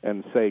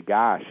and say,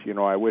 gosh,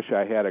 I wish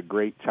I had a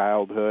great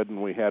childhood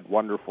and we had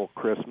wonderful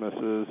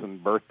Christmases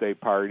and birthday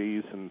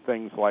parties and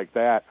things like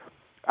that.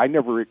 I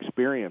never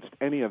experienced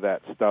any of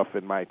that stuff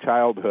in my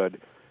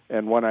childhood.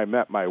 And when I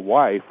met my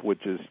wife,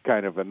 which is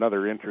kind of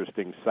another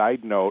interesting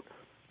side note,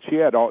 she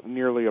had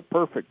nearly a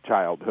perfect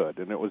childhood,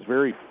 and it was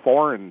very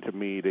foreign to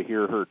me to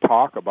hear her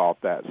talk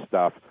about that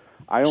stuff.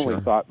 I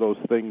only thought those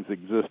things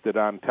existed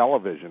on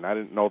television. I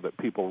didn't know that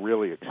people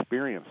really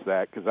experienced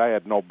that because I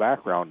had no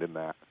background in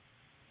that.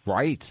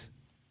 Right.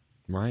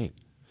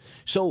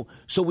 So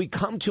we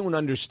come to an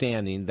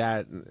understanding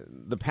that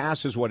the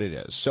past is what it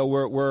is. So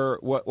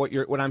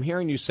what I'm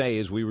hearing you say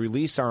is we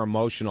release our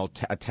emotional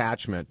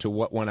attachment to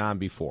what went on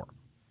before.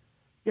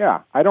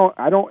 Yeah, I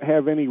don't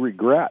have any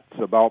regrets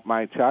about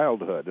my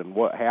childhood and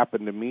what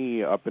happened to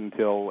me up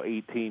until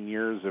 18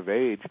 years of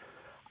age.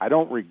 I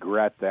don't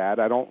regret that.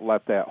 I don't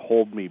let that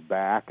hold me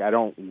back. I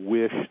don't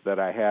wish that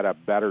I had a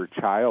better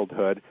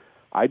childhood.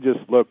 I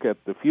just look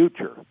at the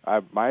future.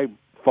 My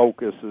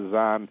focus is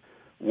on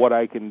what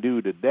I can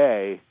do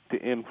today to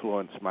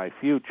influence my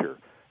future.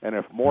 And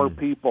if more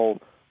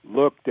people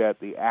looked at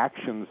the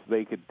actions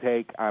they could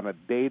take on a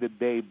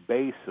day-to-day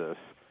basis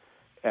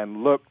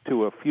and look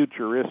to a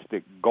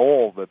futuristic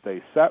goal that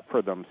they set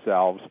for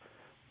themselves,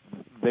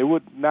 they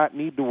would not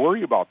need to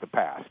worry about the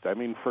past. I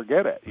mean,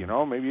 forget it.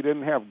 Maybe you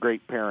didn't have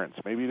great parents.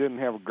 Maybe you didn't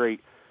have a great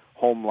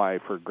home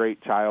life or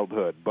great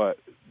childhood, but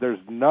there's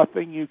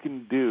nothing you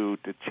can do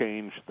to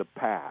change the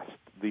past.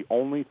 The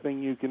only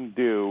thing you can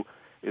do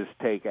is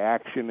take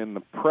action in the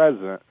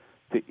present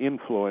to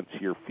influence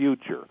your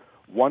future.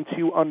 Once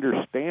you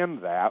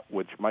understand that,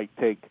 which might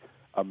take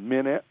a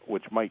minute,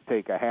 which might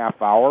take a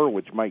half hour,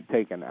 which might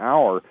take an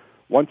hour,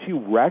 once you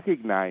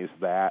recognize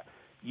that,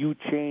 you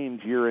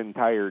change your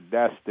entire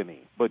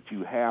destiny. But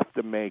you have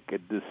to make a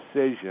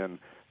decision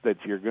that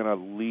you're going to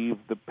leave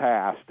the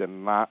past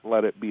and not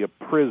let it be a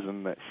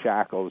prison that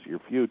shackles your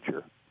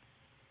future.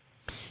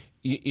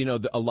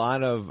 A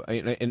lot of,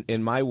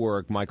 in my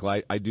work,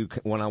 Michael, I do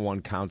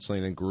one-on-one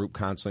counseling and group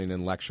counseling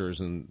and lectures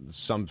and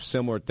some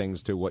similar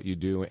things to what you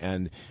do.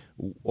 And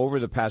over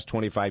the past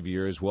 25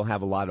 years, we'll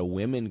have a lot of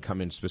women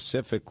come in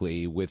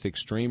specifically with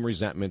extreme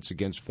resentments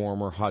against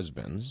former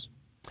husbands.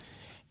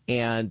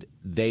 And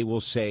they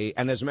will say,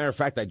 and as a matter of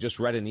fact, I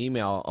just read an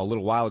email a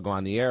little while ago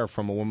on the air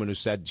from a woman who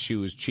said she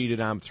was cheated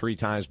on 3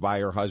 times by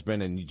her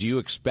husband. And do you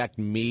expect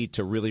me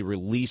to really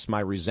release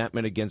my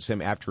resentment against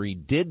him after he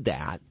did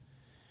that?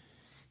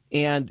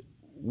 And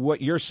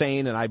what you're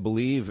saying, and I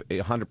believe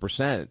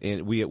 100%,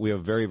 and we have a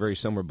very, very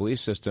similar belief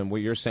system,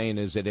 what you're saying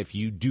is that if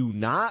you do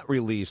not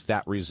release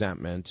that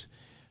resentment,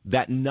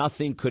 that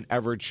nothing could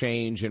ever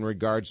change in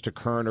regards to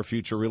current or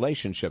future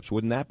relationships.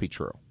 Wouldn't that be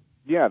true?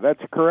 Yeah,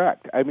 that's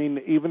correct. I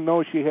mean, even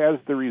though she has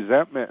the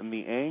resentment and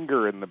the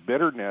anger and the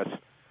bitterness,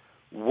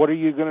 what are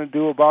you going to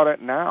do about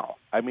it now?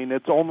 I mean,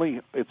 it's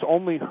only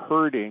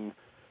hurting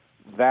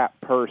that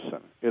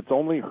person. It's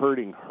only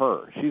hurting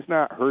her. She's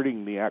not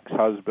hurting the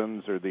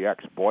ex-husbands or the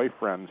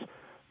ex-boyfriends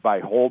by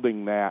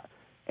holding that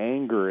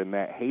anger and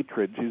that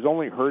hatred. She's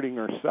only hurting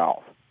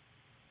herself.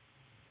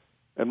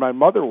 And my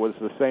mother was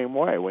the same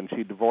way when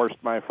she divorced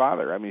my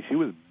father. I mean, she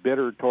was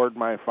bitter toward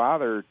my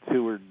father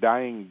to her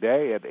dying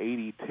day at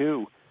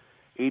 82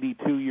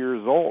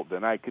 years old,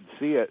 and I could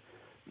see it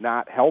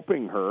not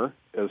helping her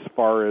as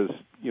far as,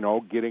 you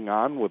know, getting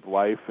on with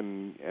life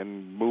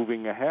and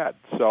moving ahead.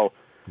 So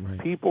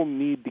people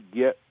need to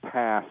get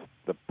past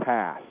the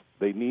past.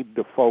 They need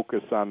to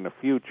focus on the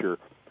future.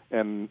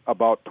 And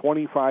about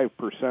 25%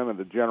 of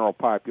the general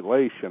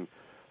population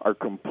are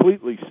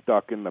completely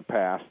stuck in the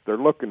past. They're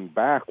looking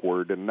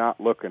backward and not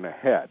looking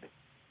ahead.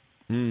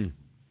 And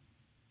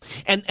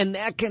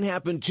that can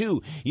happen,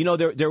 too. You know,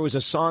 there was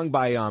a song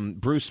by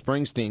Bruce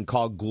Springsteen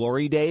called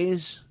Glory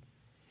Days.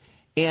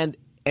 And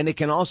it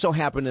can also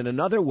happen in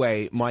another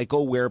way,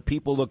 Michael, where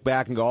people look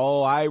back and go,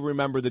 oh, I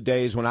remember the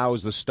days when I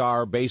was the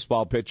star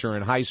baseball pitcher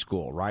in high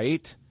school,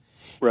 right?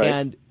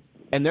 Right.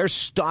 And they're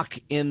stuck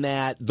in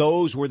that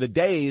those were the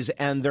days,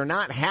 and they're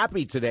not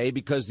happy today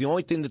because the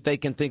only thing that they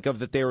can think of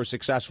that they were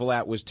successful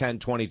at was 10,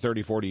 20,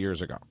 30, 40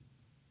 years ago.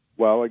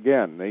 Well,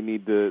 again, they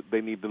need to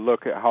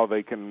look at how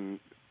they can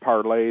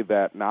parlay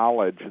that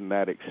knowledge and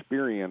that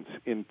experience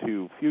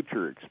into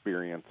future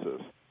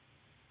experiences.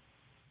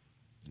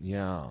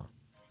 Yeah.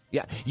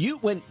 Yeah, you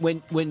when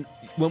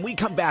we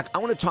come back, I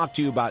want to talk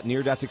to you about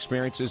near-death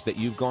experiences that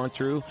you've gone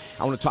through.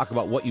 I want to talk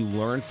about what you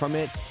learned from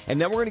it,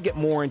 and then we're going to get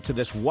more into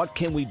this. What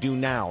can we do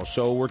now?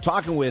 So we're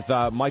talking with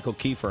Michael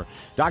Kiefer,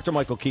 Dr.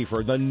 Michael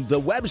Kiefer.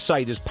 The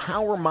website is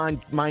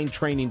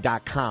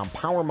PowerMindTraining.com.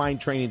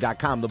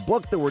 PowerMindTraining.com. The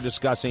book that we're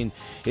discussing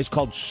is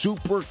called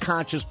Super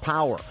Conscious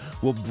Power.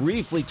 We'll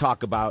briefly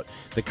talk about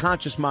the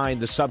conscious mind,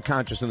 the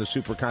subconscious, and the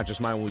superconscious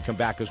mind when we come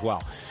back as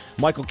well.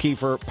 Michael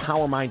Kiefer,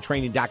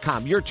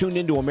 PowerMindTraining.com. You're tuned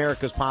into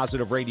America's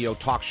Positive Radio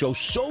Talk Show.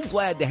 So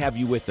glad to have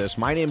you with us.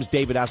 My name is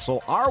David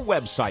Essel. Our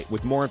website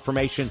with more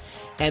information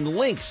and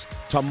links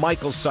to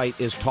Michael's site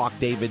is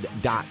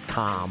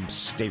TalkDavid.com.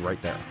 Stay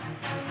right there.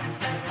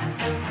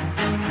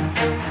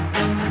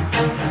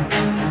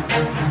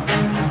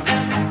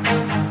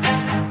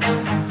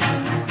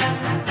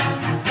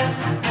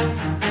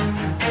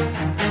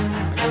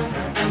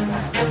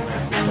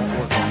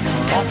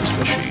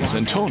 Machines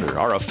and toner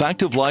are a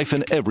fact of life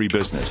in every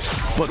business.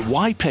 But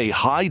why pay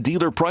high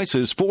dealer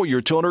prices for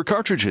your toner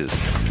cartridges?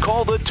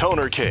 Call the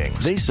Toner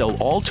Kings. They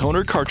sell all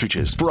toner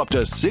cartridges for up to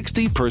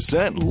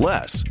 60%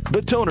 less.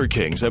 The Toner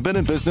Kings have been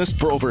in business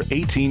for over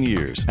 18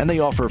 years, and they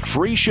offer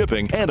free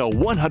shipping and a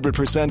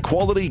 100%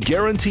 quality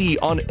guarantee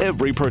on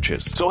every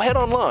purchase. So head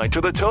online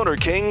to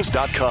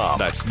thetonerkings.com.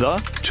 That's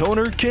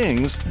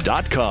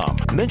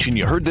thetonerkings.com. Mention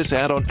you heard this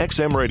ad on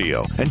XM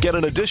Radio and get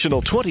an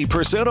additional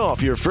 20%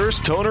 off your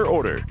first toner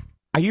order.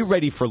 Are you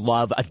ready for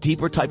love, a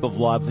deeper type of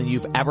love than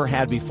you've ever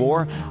had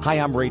before? Hi,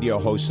 I'm radio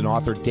host and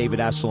author David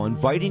Essel,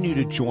 inviting you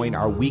to join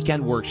our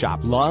weekend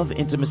workshop, Love,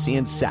 Intimacy,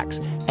 and Sex,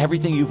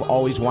 Everything You've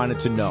Always Wanted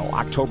to Know,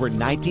 October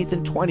 19th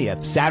and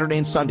 20th, Saturday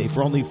and Sunday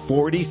for only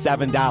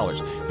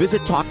 $47.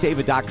 Visit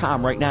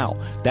TalkDavid.com right now.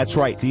 That's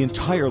right, the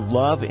entire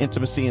Love,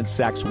 Intimacy, and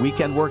Sex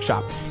weekend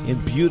workshop in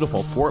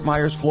beautiful Fort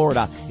Myers,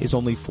 Florida is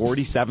only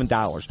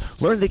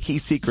 $47. Learn the key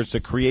secrets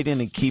to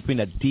creating and keeping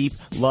a deep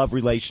love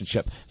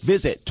relationship.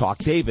 Visit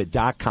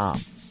TalkDavid.com.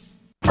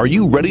 Are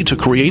you ready to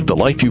create the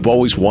life you've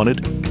always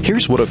wanted?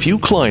 Here's what a few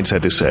clients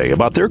had to say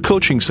about their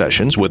coaching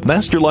sessions with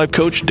Master Life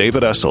Coach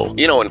David Essel.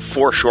 You know, in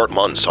 4 short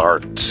months,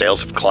 our sales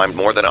have climbed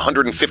more than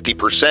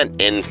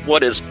 150% in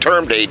what is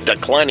termed a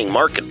declining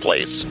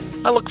marketplace.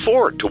 I look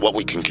forward to what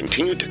we can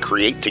continue to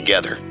create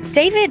together.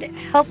 David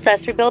helped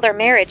us rebuild our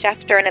marriage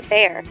after an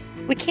affair.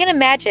 We can't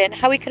imagine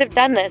how we could have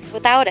done this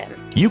without him.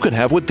 You can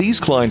have what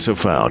these clients have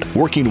found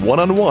working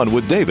one-on-one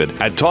with David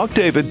at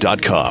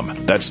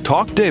TalkDavid.com. That's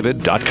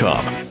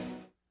TalkDavid.com.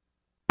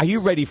 Are you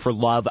ready for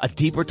love, a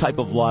deeper type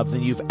of love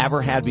than you've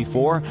ever had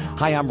before?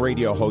 Hi, I'm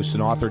radio host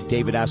and author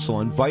David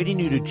Essel, inviting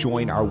you to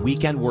join our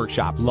weekend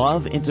workshop,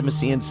 Love,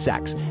 Intimacy, and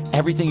Sex,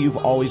 Everything You've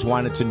Always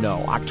Wanted to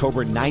Know,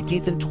 October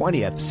 19th and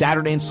 20th,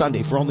 Saturday and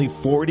Sunday for only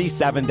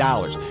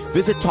 $47.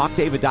 Visit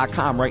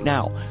TalkDavid.com right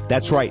now.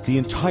 That's right, the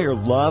entire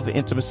Love,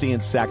 Intimacy,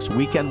 and Sex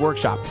weekend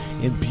workshop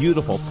in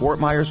beautiful Fort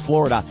Myers,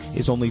 Florida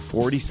is only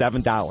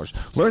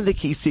 $47. Learn the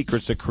key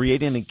secrets to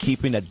creating and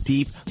keeping a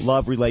deep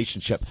love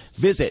relationship.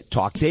 Visit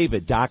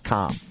TalkDavid.com.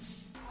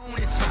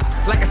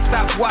 Like a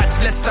stopwatch,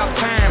 let's stop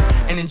time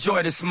and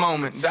enjoy this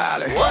moment,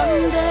 darling.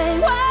 One day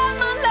while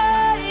my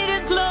light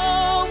is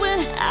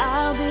glowing,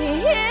 I'll be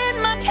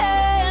in my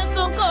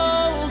castle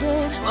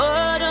golden.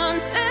 But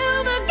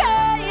until the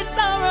gates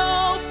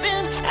are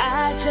open, I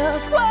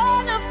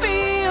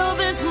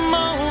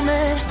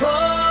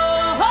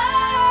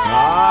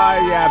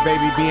yeah,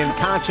 baby. Being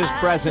conscious,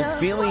 present,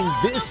 feeling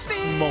this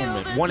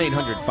moment.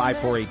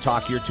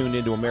 1-800-548-TALK. You're tuned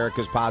into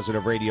America's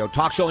Positive Radio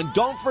Talk Show. And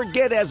don't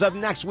forget, as of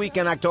next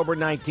weekend, October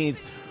 19th,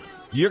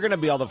 you're going to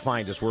be able to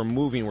find us. We're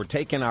moving. We're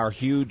taking our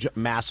huge,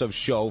 massive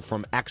show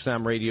from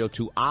XM Radio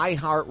to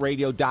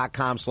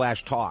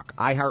iHeartRadio.com/talk.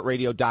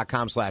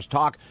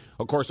 iHeartRadio.com/talk.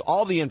 Of course,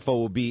 all the info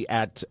will be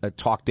at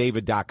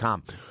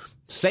TalkDavid.com.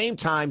 Same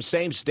time,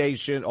 same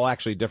station. Oh,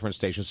 actually, different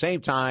station.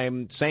 Same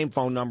time, same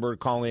phone number.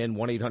 Call in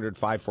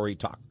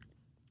 1-800-548-TALK.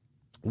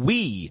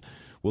 We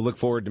will look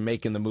forward to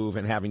making the move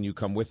and having you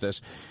come with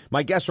us.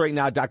 My guest right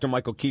now, Dr.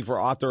 Michael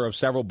Kiefer, author of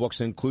several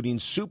books, including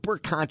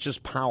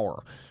Superconscious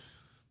Power,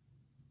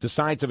 The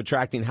Science of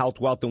Attracting Health,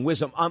 Wealth, and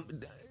Wisdom.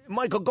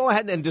 Michael, go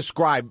ahead and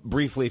describe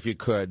briefly, if you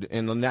could,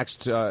 in the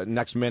next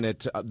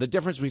minute, the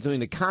difference between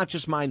the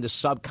conscious mind, the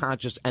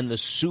subconscious, and the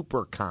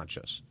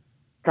superconscious.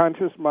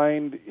 Conscious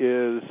mind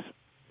is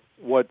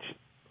what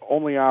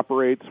only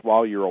operates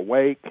while you're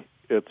awake.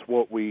 It's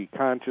what we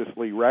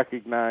consciously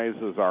recognize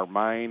as our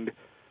mind.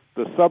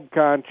 The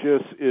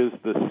subconscious is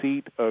the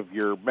seat of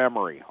your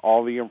memory.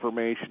 All the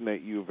information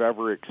that you've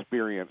ever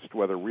experienced,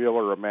 whether real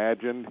or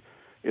imagined,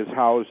 is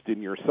housed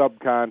in your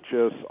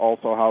subconscious,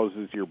 also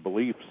houses your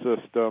belief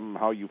system,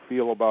 how you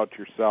feel about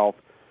yourself,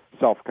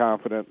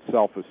 self-confidence,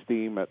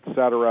 self-esteem,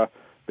 etc.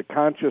 The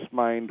conscious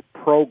mind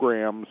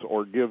programs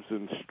or gives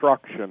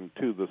instruction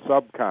to the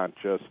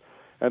subconscious,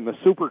 and the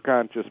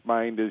superconscious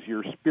mind is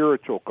your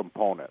spiritual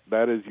component.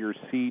 That is your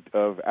seat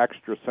of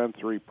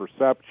extrasensory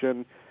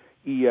perception,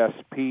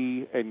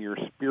 ESP, and your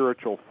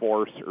spiritual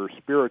force or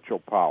spiritual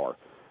power.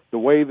 The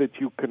way that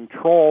you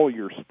control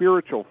your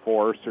spiritual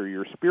force or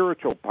your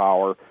spiritual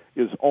power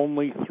is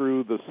only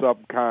through the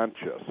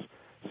subconscious.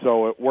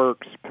 So it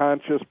works,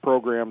 conscious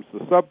programs the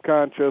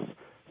subconscious,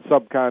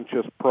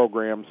 subconscious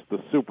programs the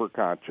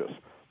superconscious.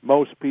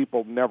 Most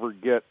people never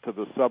get to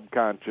the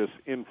subconscious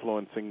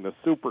influencing the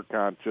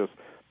superconscious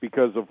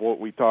because of what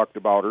we talked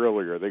about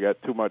earlier. They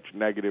got too much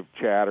negative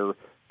chatter,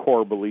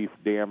 core belief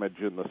damage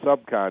in the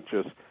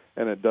subconscious,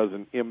 and it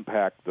doesn't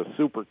impact the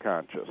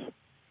superconscious.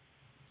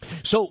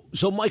 So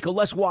Michael,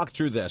 let's walk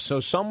through this. So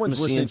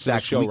someone's listening to the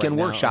show Weekend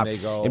right Workshop now, and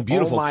they go, in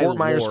beautiful oh my Fort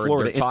Myers, Lord,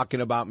 Florida. They're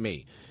talking about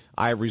me.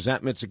 I have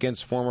resentments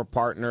against former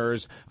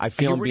partners. I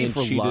feel I'm being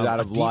cheated out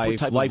of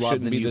life. Life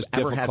shouldn't be this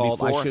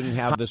difficult. I shouldn't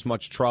have this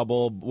much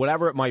trouble.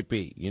 Whatever it might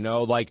be,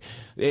 like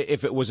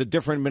if it was a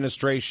different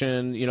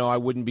administration, I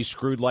wouldn't be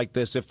screwed like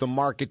this. If the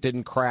market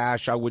didn't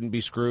crash, I wouldn't be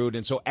screwed.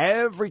 And so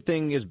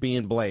everything is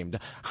being blamed.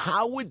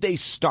 How would they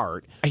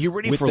start? Are you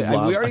ready for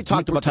love? We already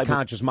talked about the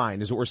conscious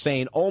mind. Is that we're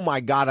saying, oh my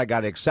God, I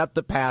got to accept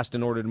the past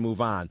in order to move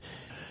on.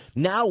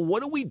 Now,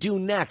 what do we do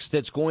next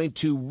that's going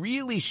to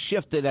really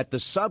shift it at the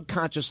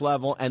subconscious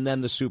level and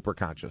then the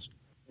superconscious?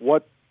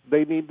 What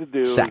they need to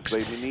do Sex.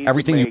 is they need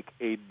Everything to make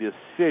a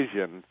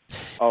decision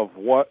of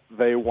what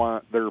they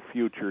want their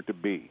future to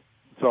be.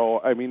 So,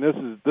 this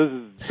is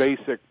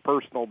basic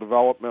personal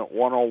development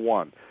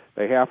 101.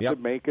 They have to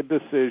make a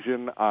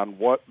decision on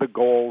what the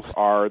goals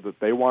are that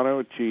they want to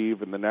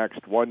achieve in the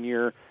next 1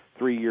 year,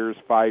 3 years,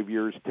 5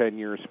 years, 10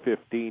 years,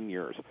 15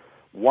 years.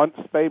 Once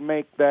they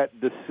make that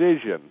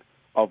decision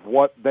of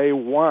what they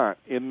want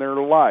in their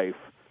life,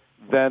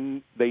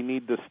 then they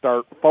need to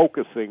start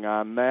focusing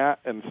on that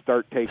and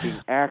start taking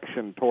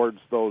action towards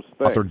those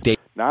things.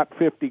 Not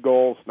 50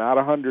 goals, not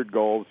 100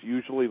 goals,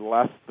 usually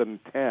less than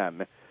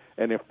 10.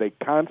 And if they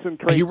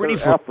concentrate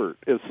their effort,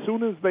 as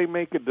soon as they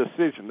make a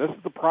decision, this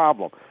is the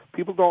problem.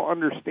 People don't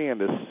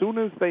understand. As soon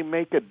as they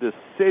make a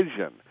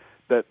decision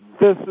that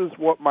this is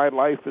what my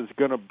life is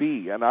going to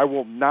be, and I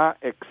will not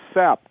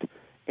accept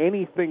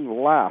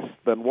anything less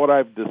than what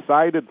I've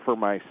decided for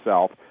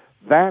myself,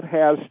 that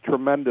has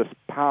tremendous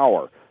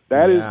power.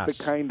 That is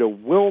the kind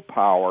of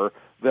willpower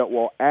that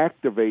will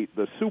activate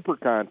the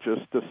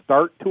superconscious to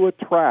start to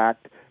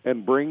attract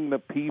and bring the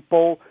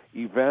people,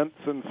 events,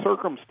 and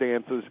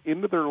circumstances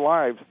into their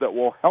lives that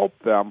will help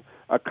them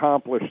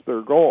accomplish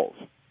their goals.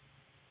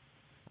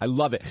 I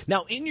love it.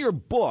 Now, in your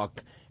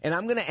book, and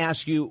I'm going to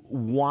ask you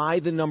why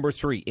the number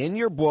 3. In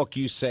your book,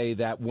 you say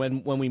that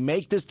when we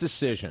make this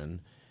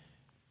decision,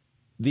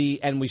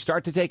 and we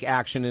start to take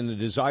action in the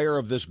desire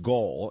of this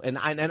goal, and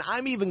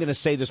I'm even going to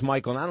say this,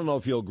 Michael, and I don't know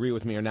if you'll agree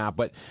with me or not,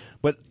 but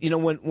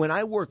when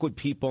I work with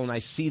people and I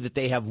see that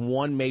they have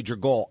one major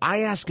goal, I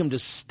ask them to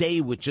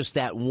stay with just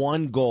that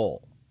one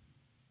goal.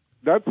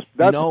 That's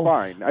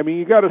fine.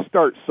 You got to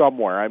start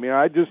somewhere.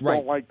 I just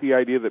don't like the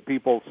idea that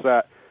people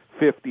set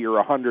 50 or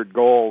 100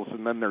 goals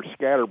and then they're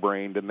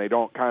scatterbrained and they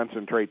don't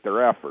concentrate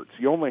their efforts.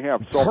 You only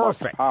have so much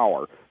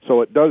power,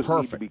 so it does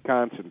need to be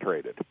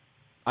concentrated.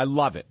 I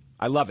love it.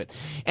 I love it.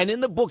 And in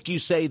the book, you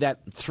say that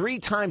 3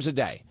 times a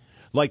day,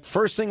 like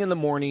first thing in the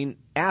morning,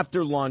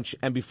 after lunch,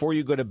 and before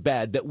you go to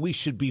bed, that we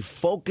should be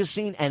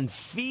focusing and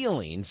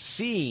feeling,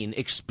 seeing,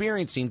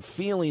 experiencing,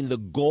 feeling the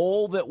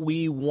goal that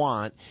we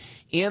want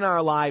in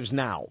our lives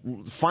now.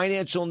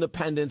 Financial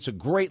independence, a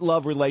great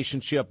love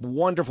relationship,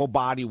 wonderful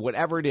body,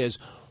 whatever it is.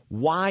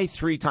 Why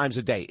 3 times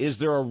a day? Is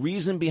there a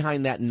reason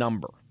behind that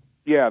number?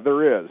 Yeah,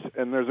 there is.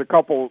 And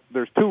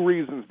there's two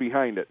reasons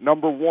behind it.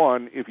 Number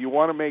one, if you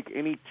want to make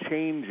any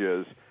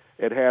changes,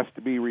 it has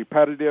to be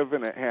repetitive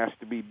and it has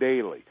to be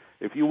daily.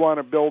 If you want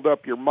to build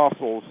up your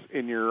muscles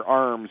in your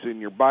arms, in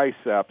your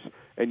biceps,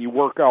 and you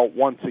work out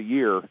once a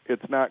year,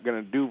 it's not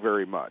going to do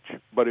very much.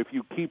 But if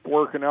you keep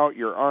working out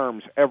your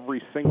arms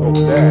every single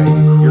day,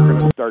 you're going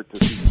to start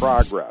to see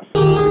progress.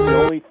 If you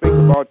only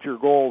think about your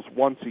goals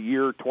once a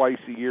year, twice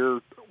a year,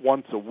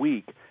 once a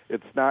week,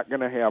 it's not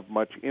going to have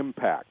much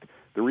impact.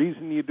 The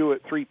reason you do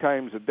it 3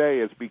 times a day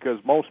is because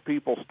most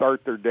people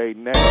start their day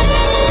negative.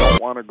 They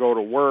don't want to go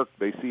to work.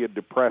 They see a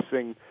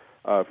depressing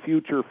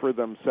future for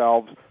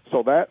themselves.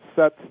 So that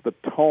sets the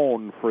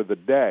tone for the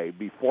day.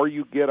 Before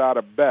you get out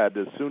of bed,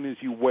 as soon as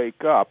you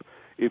wake up,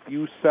 if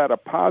you set a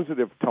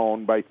positive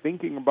tone by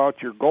thinking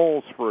about your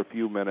goals for a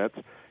few minutes,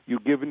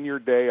 you've given your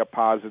day a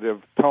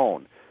positive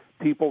tone.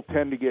 People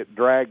tend to get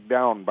dragged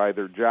down by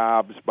their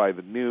jobs, by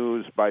the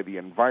news, by the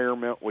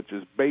environment, which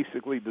is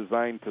basically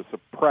designed to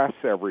suppress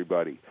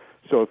everybody.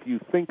 So if you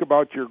think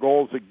about your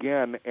goals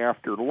again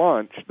after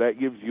lunch, that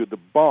gives you the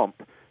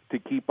bump to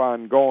keep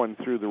on going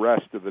through the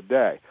rest of the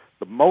day.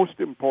 The most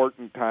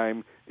important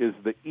time is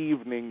the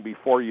evening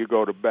before you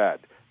go to bed.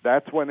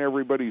 That's when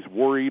everybody's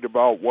worried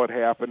about what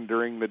happened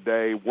during the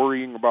day,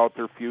 worrying about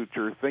their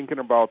future, thinking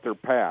about their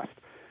past.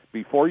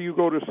 Before you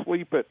go to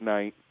sleep at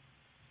night,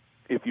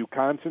 if you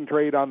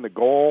concentrate on the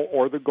goal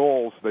or the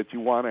goals that you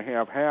want to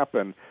have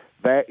happen,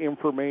 that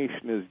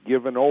information is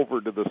given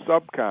over to the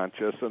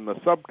subconscious, and the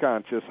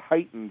subconscious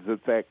heightens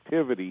its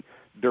activity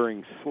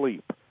during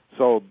sleep.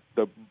 So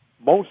the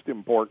most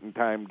important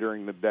time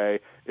during the day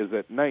is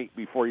at night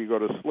before you go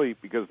to sleep,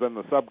 because then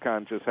the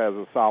subconscious has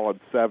a solid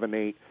 7,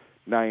 8,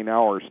 9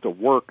 hours to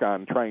work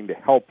on trying to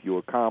help you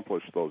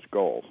accomplish those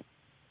goals.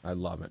 I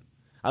love it.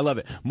 I love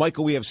it.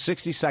 Michael, we have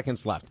 60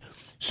 seconds left.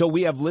 So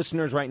we have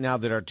listeners right now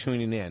that are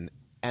tuning in,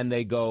 and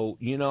they go,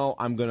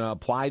 I'm going to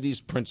apply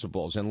these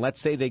principles. And let's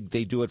say they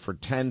do it for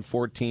 10,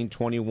 14,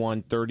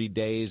 21, 30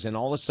 days, and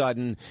all of a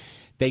sudden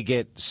they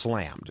get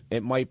slammed.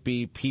 It might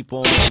be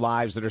people in their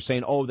lives that are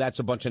saying, oh, that's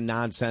a bunch of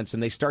nonsense,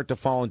 and they start to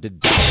fall into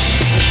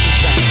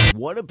doubt.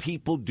 What do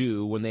people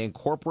do when they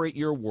incorporate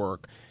your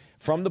work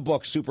from the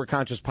book,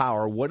 Superconscious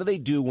Power? What do they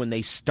do when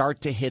they start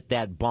to hit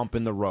that bump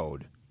in the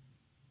road?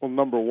 Well,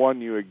 number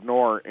one, you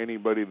ignore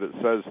anybody that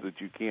says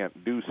that you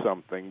can't do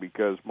something,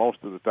 because most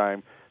of the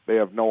time they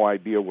have no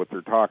idea what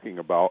they're talking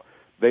about.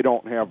 They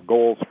don't have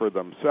goals for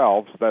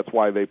themselves. That's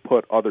why they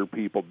put other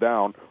people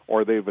down,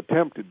 or they've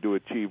attempted to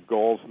achieve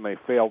goals and they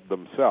failed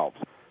themselves.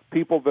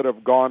 People that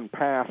have gone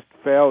past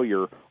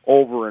failure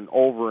over and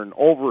over and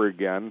over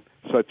again,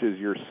 such as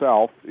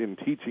yourself in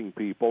teaching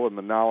people and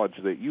the knowledge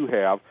that you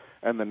have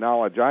and the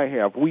knowledge I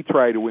have, we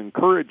try to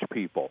encourage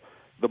people.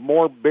 The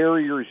more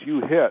barriers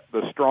you hit,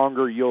 the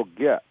stronger you'll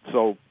get.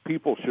 So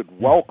people should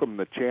welcome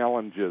the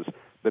challenges,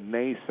 the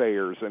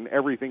naysayers, and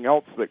everything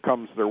else that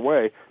comes their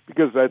way,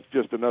 because that's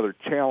just another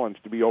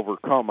challenge to be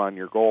overcome on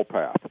your goal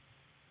path.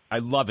 I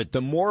love it.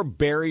 The more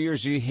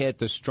barriers you hit,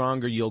 the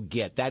stronger you'll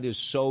get. That is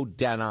so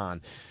dead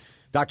on.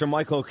 Dr.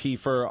 Michael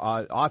Kiefer,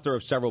 author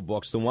of several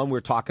books, the one we're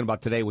talking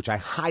about today, which I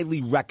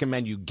highly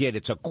recommend you get.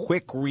 It's a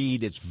quick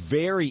read. It's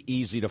very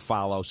easy to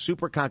follow.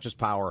 Superconscious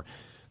Power,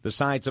 the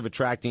science of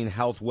attracting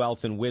health,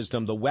 wealth, and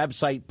wisdom. The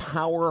website,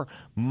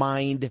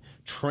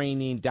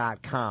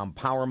 PowerMindTraining.com,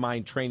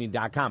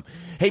 PowerMindTraining.com.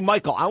 Hey,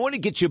 Michael, I want to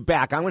get you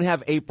back. I'm going to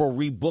have April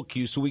rebook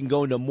you so we can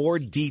go into more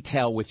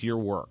detail with your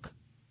work.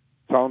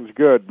 Sounds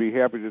good. Be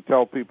happy to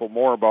tell people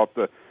more about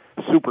the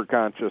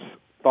superconscious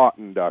thought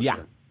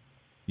induction.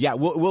 Yeah,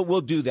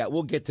 we'll do that.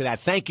 We'll get to that.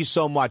 Thank you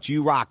so much.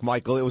 You rock,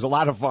 Michael. It was a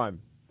lot of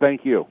fun.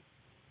 Thank you.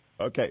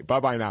 Okay,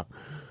 bye-bye now.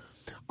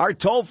 Our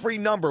toll-free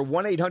number,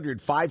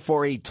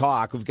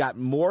 1-800-548-TALK. We've got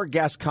more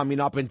guests coming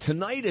up. And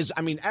tonight is,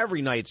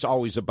 every night it's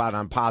always about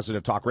on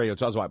Positive Talk Radio.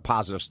 It's always about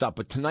positive stuff.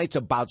 But tonight's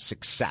about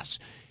success,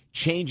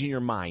 changing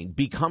your mind,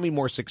 becoming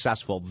more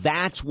successful.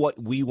 That's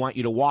what we want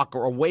you to walk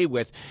away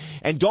with.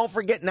 And don't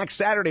forget, next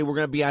Saturday, we're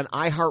going to be on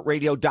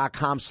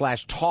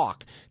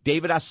iHeartRadio.com/talk.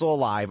 David Essel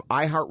Alive,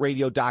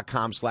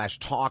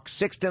 iHeartRadio.com/talk,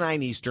 6 to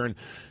 9 Eastern.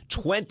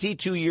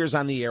 22 years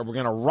on the air. We're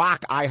going to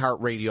rock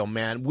iHeartRadio,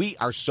 man. We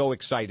are so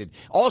excited.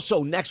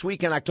 Also, next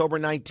week on October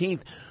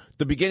 19th,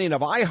 the beginning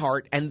of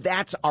iHeart, and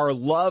that's our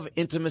love,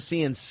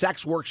 intimacy, and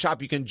sex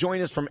workshop. You can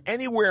join us from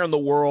anywhere in the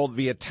world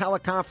via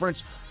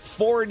teleconference.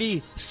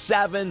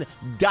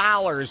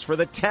 $47 for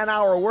the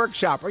 10-hour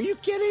workshop. Are you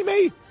kidding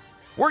me?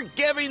 We're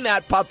giving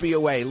that puppy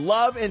away.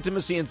 Love,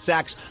 intimacy, and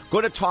sex.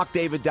 Go to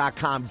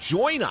TalkDavid.com.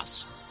 Join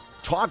us.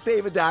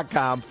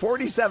 TalkDavid.com.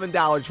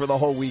 $47 for the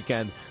whole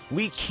weekend.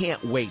 We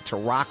can't wait to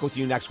rock with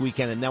you next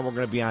weekend, and then we're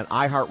going to be on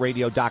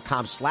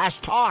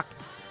iHeartRadio.com/talk.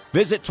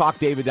 Visit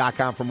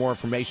TalkDavid.com for more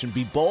information.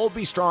 Be bold,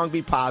 be strong,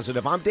 be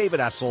positive. I'm David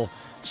Essel.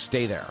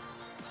 Stay there.